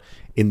about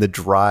in the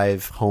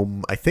drive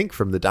home, I think,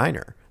 from the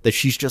diner, that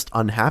she's just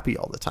unhappy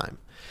all the time.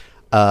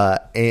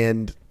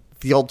 And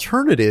the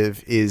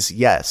alternative is,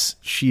 yes,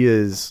 she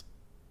has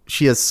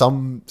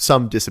some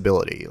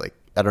disability. Like,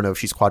 I don't know if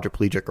she's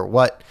quadriplegic or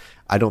what.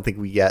 I don't think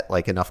we get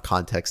like enough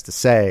context to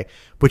say,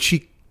 but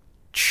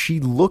she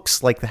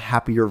looks like the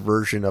happier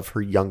version of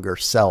her younger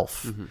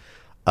self,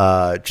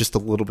 just a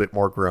little bit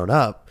more grown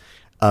up.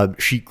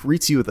 She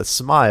greets you with a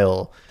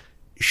smile.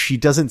 She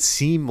doesn't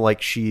seem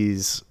like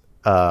she's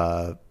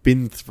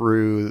been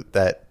through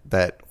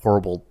that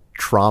horrible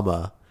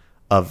trauma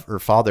of her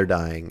father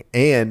dying,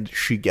 and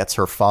she gets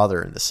her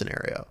father in the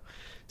scenario.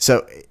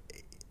 So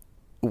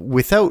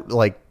without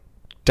like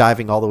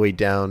diving all the way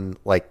down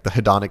like the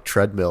hedonic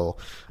treadmill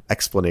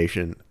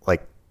explanation,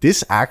 like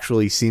this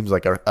actually seems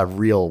like a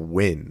real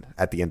win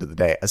at the end of the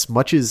day, as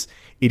much as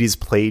it is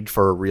played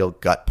for a real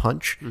gut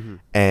punch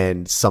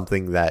and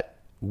something that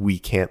we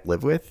can't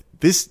live with.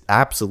 This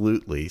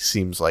absolutely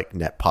seems like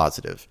net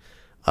positive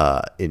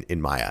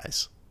in my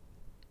eyes.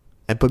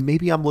 But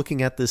maybe I'm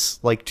looking at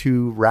this like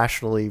too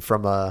rationally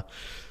from the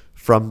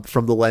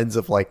lens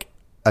of like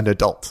an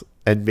adult,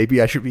 and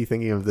maybe I should be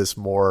thinking of this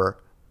more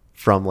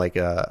from like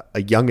a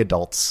young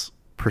adult's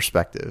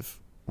perspective,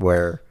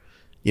 where,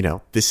 you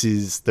know, this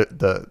is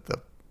the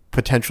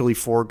potentially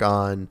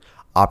foregone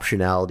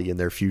optionality in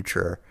their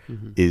future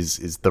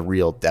is the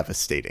real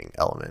devastating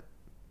element.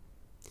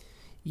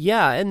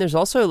 Yeah, and there's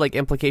also like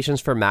implications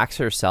for Max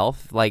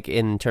herself, like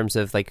in terms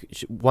of like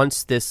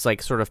once this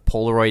like sort of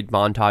Polaroid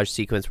montage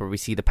sequence where we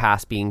see the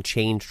past being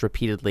changed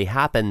repeatedly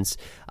happens,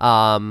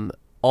 all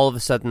of a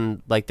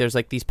sudden like there's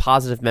like these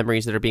positive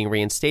memories that are being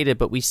reinstated,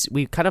 but we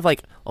kind of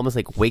like almost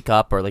like wake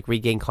up or like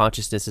regain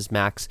consciousness as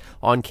Max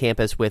on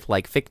campus with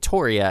like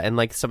Victoria and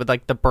like some of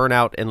like the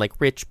burnout and like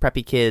rich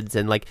preppy kids,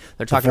 and like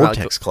they're talking about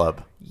Vortex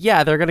Club.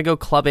 Yeah, they're gonna go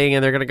clubbing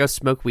and they're gonna go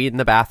smoke weed in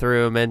the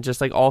bathroom and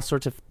just like all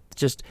sorts of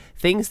just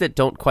things that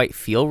don't quite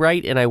feel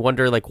right. And I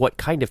wonder like what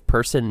kind of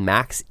person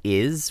Max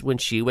is when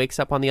she wakes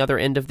up on the other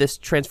end of this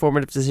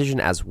transformative decision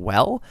as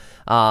well.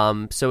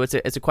 So it's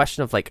a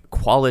question of like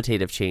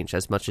qualitative change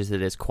as much as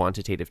it is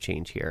quantitative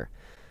change here.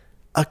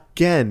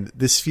 Again,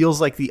 this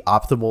feels like the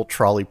optimal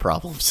trolley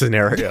problem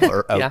scenario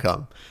or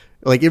outcome.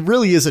 Like, it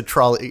really is a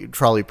trolley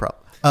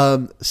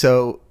problem.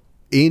 So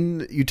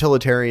in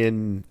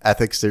utilitarian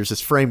ethics, there's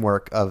this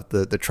framework of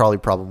the trolley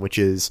problem, which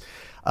is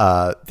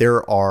there's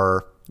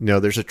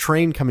a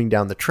train coming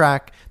down the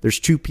track. There's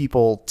two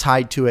people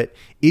tied to it.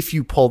 If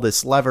you pull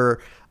this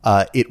lever,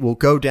 it will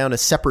go down a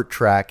separate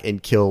track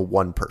and kill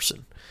one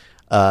person.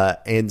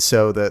 And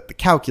so the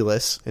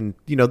calculus, and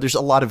there's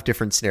a lot of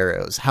different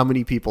scenarios. How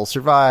many people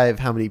survive?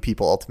 How many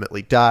people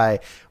ultimately die?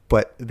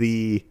 But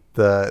the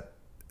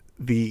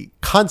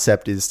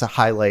concept is to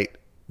highlight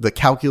the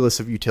calculus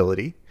of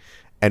utility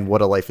and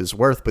what a life is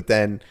worth. But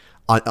then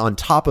on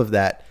top of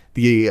that,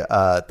 the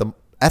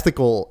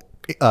ethical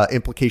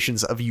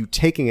implications of you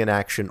taking an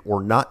action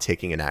or not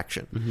taking an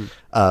action.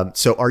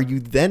 So are you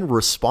then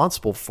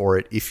responsible for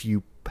it if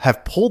you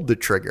have pulled the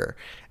trigger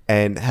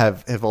and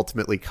have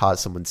ultimately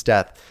caused someone's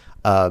death?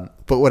 But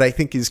what I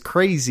think is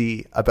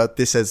crazy about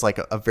this as like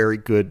a very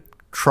good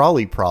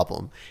trolley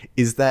problem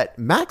is that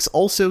Max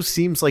also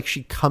seems like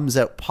she comes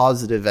out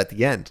positive at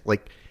the end.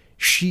 Like,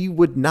 she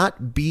would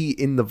not be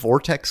in the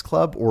Vortex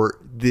Club or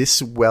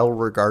this well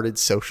regarded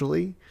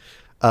socially.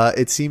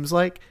 It seems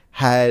like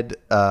had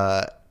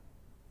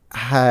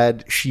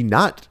she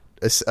not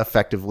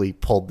effectively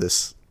pulled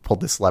this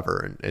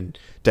lever and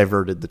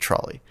diverted the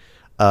trolley.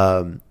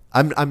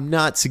 I'm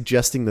not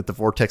suggesting that the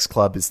Vortex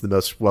Club is the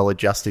most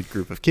well-adjusted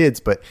group of kids,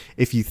 but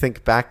if you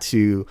think back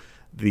to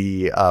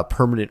the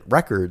permanent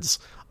records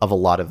of a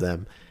lot of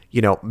them,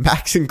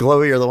 Max and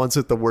Chloe are the ones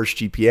with the worst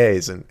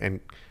GPAs, and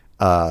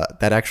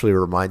that actually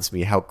reminds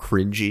me how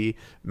cringy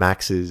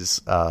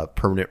Max's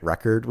permanent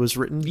record was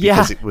written,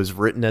 because it was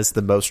written as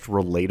the most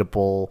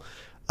relatable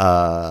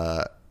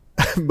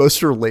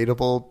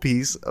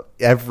piece of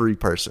every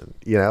person.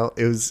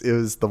 It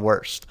was the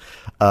worst.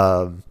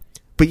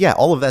 But yeah,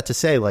 all of that to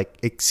say, like,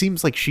 it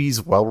seems like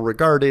she's well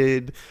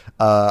regarded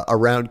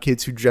around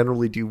kids who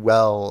generally do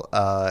well,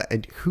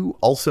 and who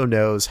also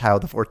knows how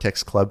the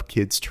Vortex Club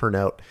kids turn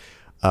out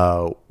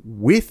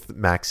with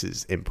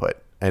Max's input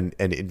and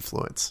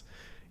influence.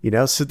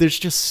 So there's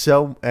just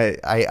so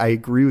I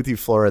agree with you,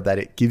 Flora, that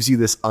it gives you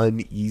this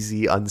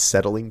uneasy,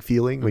 unsettling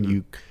feeling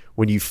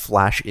when you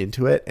flash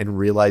into it and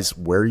realize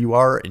where you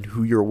are and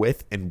who you're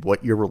with and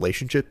what your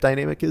relationship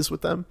dynamic is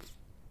with them.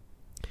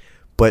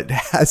 But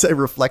as I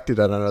reflected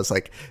on it, I was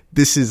like,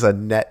 this is a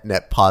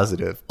net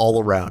positive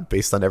all around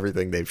based on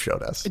everything they've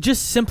showed us.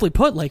 Just simply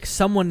put, like,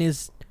 someone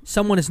is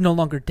no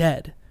longer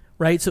dead,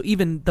 right? So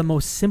even the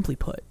most simply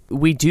put.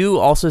 We do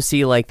also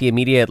see like the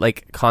immediate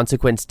like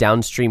consequence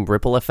downstream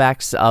ripple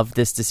effects of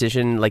this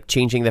decision, like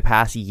changing the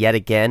past yet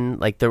again.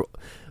 Like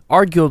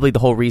arguably the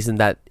whole reason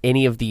that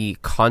any of the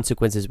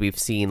consequences we've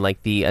seen,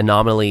 like the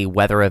anomaly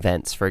weather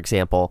events, for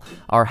example,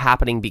 are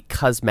happening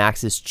because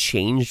Max has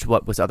changed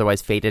what was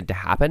otherwise fated to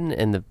happen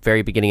in the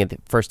very beginning of the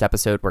first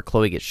episode where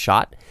Chloe gets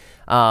shot.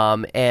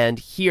 And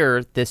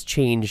here, this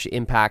change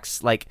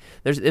impacts, like,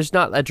 there's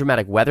not a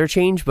dramatic weather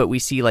change, but we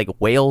see, like,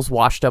 whales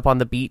washed up on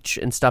the beach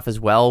and stuff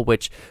as well,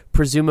 which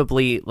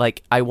presumably,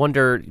 like, I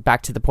wonder,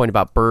 back to the point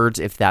about birds,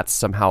 if that's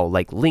somehow,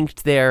 like,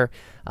 linked there.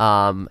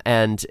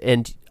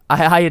 And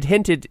I had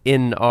hinted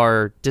in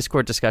our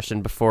Discord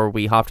discussion before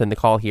we hopped in the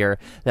call here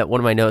that one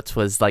of my notes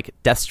was like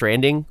Death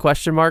Stranding ?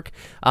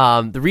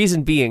 The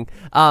reason being,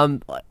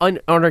 on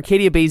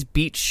Arcadia Bay's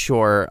beach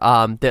shore,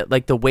 that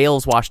like the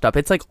whales washed up.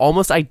 It's like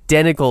almost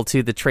identical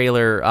to the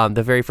trailer,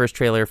 the very first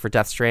trailer for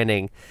Death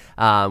Stranding,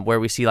 where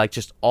we see like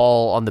just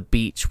all on the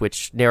beach,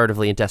 which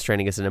narratively in Death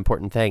Stranding is an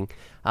important thing.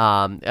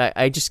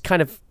 I just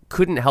kind of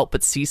couldn't help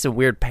but see some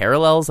weird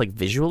parallels, like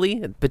visually,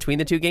 between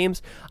the two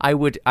games. I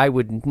would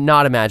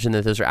not imagine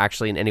that those are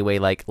actually in any way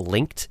like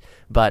linked,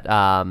 but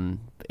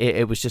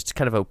it was just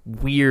kind of a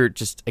weird,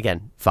 just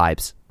again,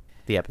 vibes.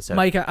 The episode.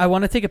 Mike, I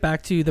want to take it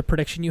back to the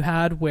prediction you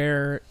had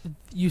where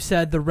you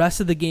said the rest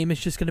of the game is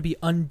just going to be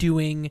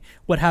undoing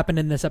what happened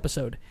in this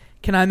episode.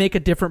 Can I make a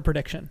different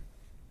prediction?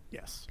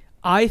 Yes.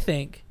 I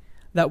think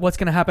that what's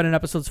going to happen in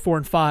episodes 4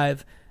 and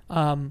 5,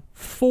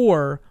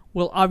 4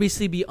 will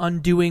obviously be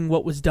undoing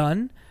what was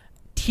done,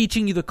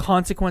 teaching you the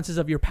consequences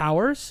of your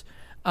powers,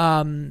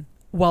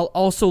 while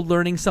also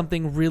learning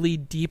something really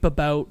deep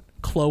about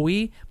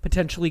Chloe,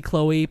 potentially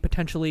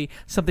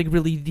something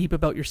really deep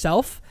about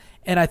yourself.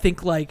 And I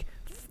think like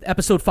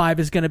episode 5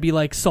 is going to be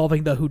like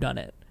solving the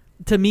whodunit.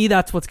 To me,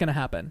 that's what's going to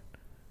happen.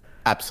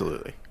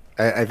 Absolutely.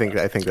 I think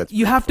that's...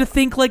 You have to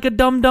think like a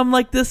dum-dum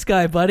like this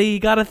guy, buddy. You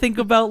got to think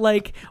about,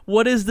 like,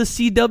 what is the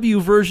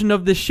CW version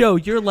of the show?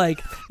 You're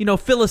like,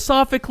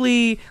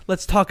 philosophically,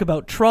 let's talk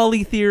about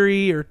trolley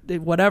theory or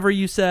whatever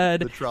you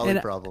said. The trolley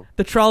problem.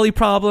 The trolley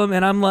problem,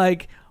 and I'm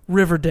like,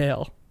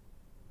 Riverdale.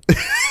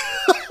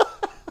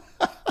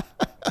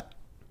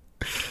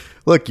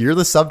 Look, you're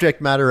the subject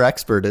matter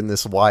expert in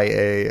this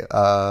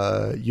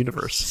YA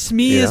universe.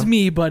 Smee is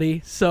me,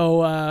 buddy.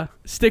 So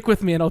stick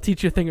with me, and I'll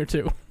teach you a thing or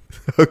two.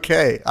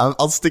 Okay,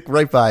 I'll stick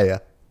right by you.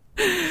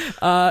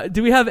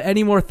 Do we have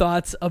any more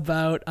thoughts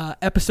about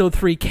episode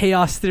 3,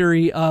 Chaos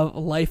Theory of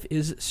Life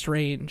is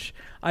Strange?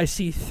 I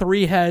see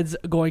 3 heads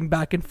going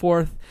back and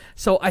forth.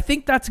 So I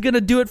think that's going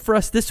to do it for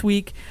us this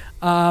week.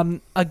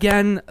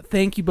 Again,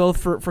 thank you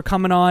both for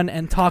coming on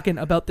and talking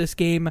about this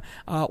game.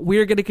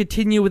 We're going to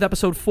continue with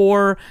episode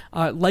 4,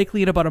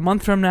 likely in about a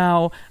month from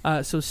now.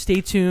 So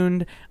stay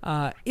tuned.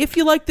 If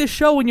you like this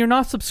show and you're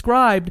not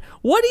subscribed,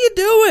 what are you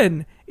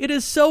doing? It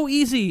is so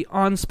easy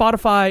on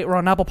Spotify or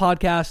on Apple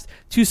Podcasts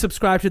to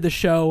subscribe to the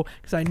show,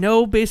 because I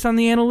know based on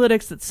the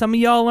analytics that some of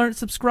y'all aren't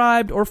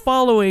subscribed or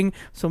following,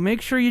 so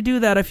make sure you do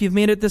that if you've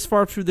made it this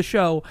far through the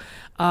show.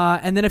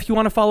 And then if you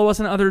want to follow us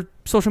on other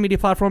social media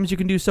platforms, you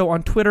can do so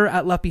on Twitter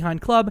at Left Behind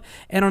Club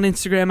and on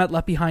Instagram at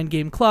Left Behind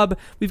Game Club.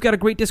 We've got a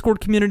great Discord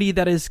community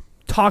that is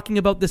talking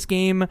about this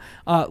game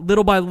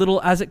little by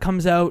little as it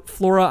comes out.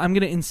 Flora, I'm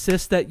going to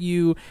insist that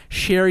you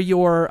share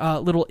your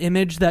little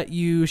image that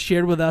you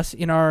shared with us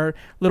in our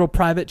little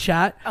private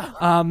chat,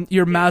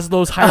 your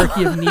Maslow's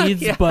hierarchy of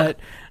needs, but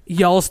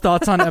y'all's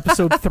thoughts on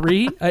episode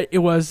 3. It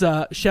was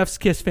Chef's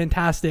Kiss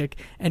fantastic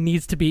and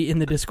needs to be in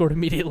the Discord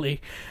immediately.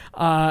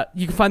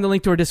 You can find the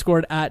link to our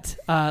Discord at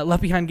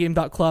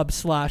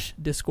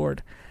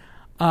leftbehindgame.club/Discord.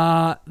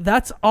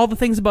 That's all the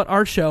things about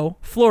our show.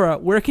 Flora,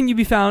 where can you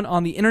be found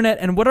on the internet,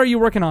 and what are you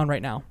working on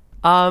right now?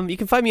 You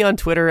can find me on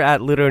Twitter at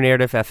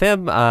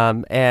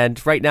LudoNarrativeFM,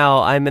 and right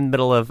now I'm in the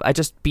middle of, I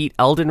just beat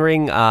Elden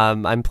Ring.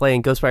 I'm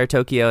playing Ghostwire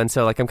Tokyo, and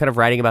so I'm kind of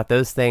writing about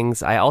those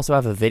things. I also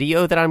have a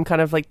video that I'm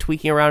kind of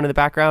tweaking around in the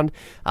background,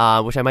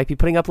 which I might be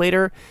putting up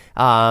later.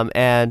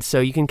 And so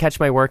you can catch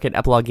my work at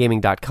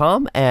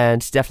epiloguegaming.com,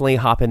 and definitely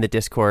hop in the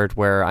Discord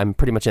where I'm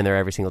pretty much in there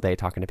every single day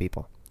talking to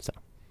people. So,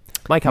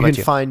 Mike, how about you? You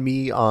can find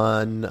me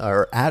on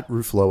or at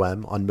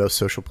RufloM on most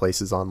social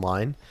places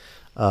online.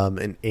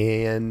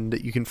 And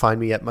you can find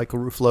me at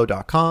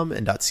michaelruflo.com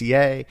and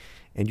 .ca,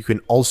 and you can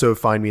also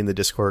find me in the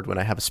Discord when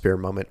I have a spare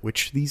moment,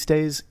 which these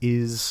days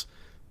is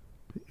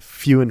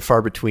few and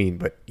far between,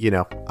 but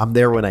I'm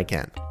there when I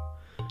can.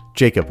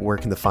 Jacob, where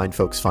can the fine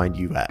folks find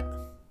you at?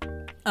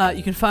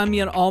 You can find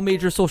me on all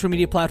major social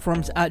media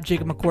platforms at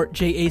Jacob McCourt,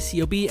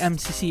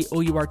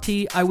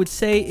 JACOBMCCOURT. I would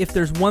say if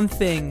there's one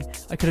thing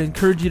I could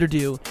encourage you to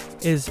do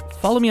is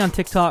follow me on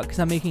TikTok, because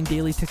I'm making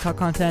daily TikTok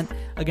content,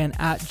 again,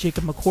 at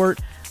Jacob McCourt.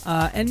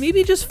 And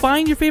maybe just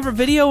find your favorite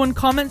video and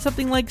comment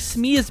something like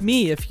 "Smee is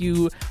me" if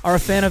you are a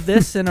fan of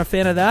this and a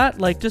fan of that.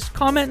 Just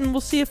comment, and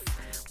we'll see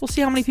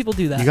how many people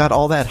do that. You got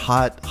all that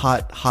hot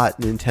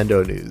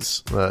Nintendo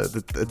news.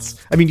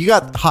 You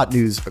got hot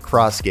news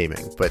across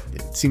gaming, but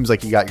it seems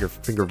like you got your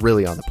finger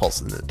really on the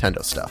pulse of the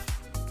Nintendo stuff.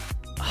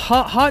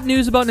 Hot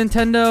news about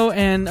Nintendo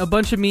and a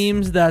bunch of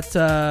memes that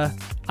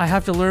I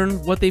have to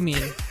learn what they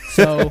mean.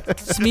 So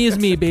Smee is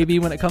me, baby,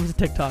 when it comes to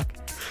TikTok.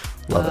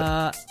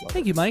 Love it.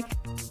 Thank you, Mike.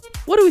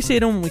 What do we say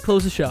to them when we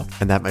close the show?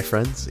 And that, my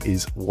friends,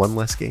 is one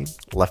less game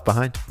left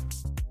behind.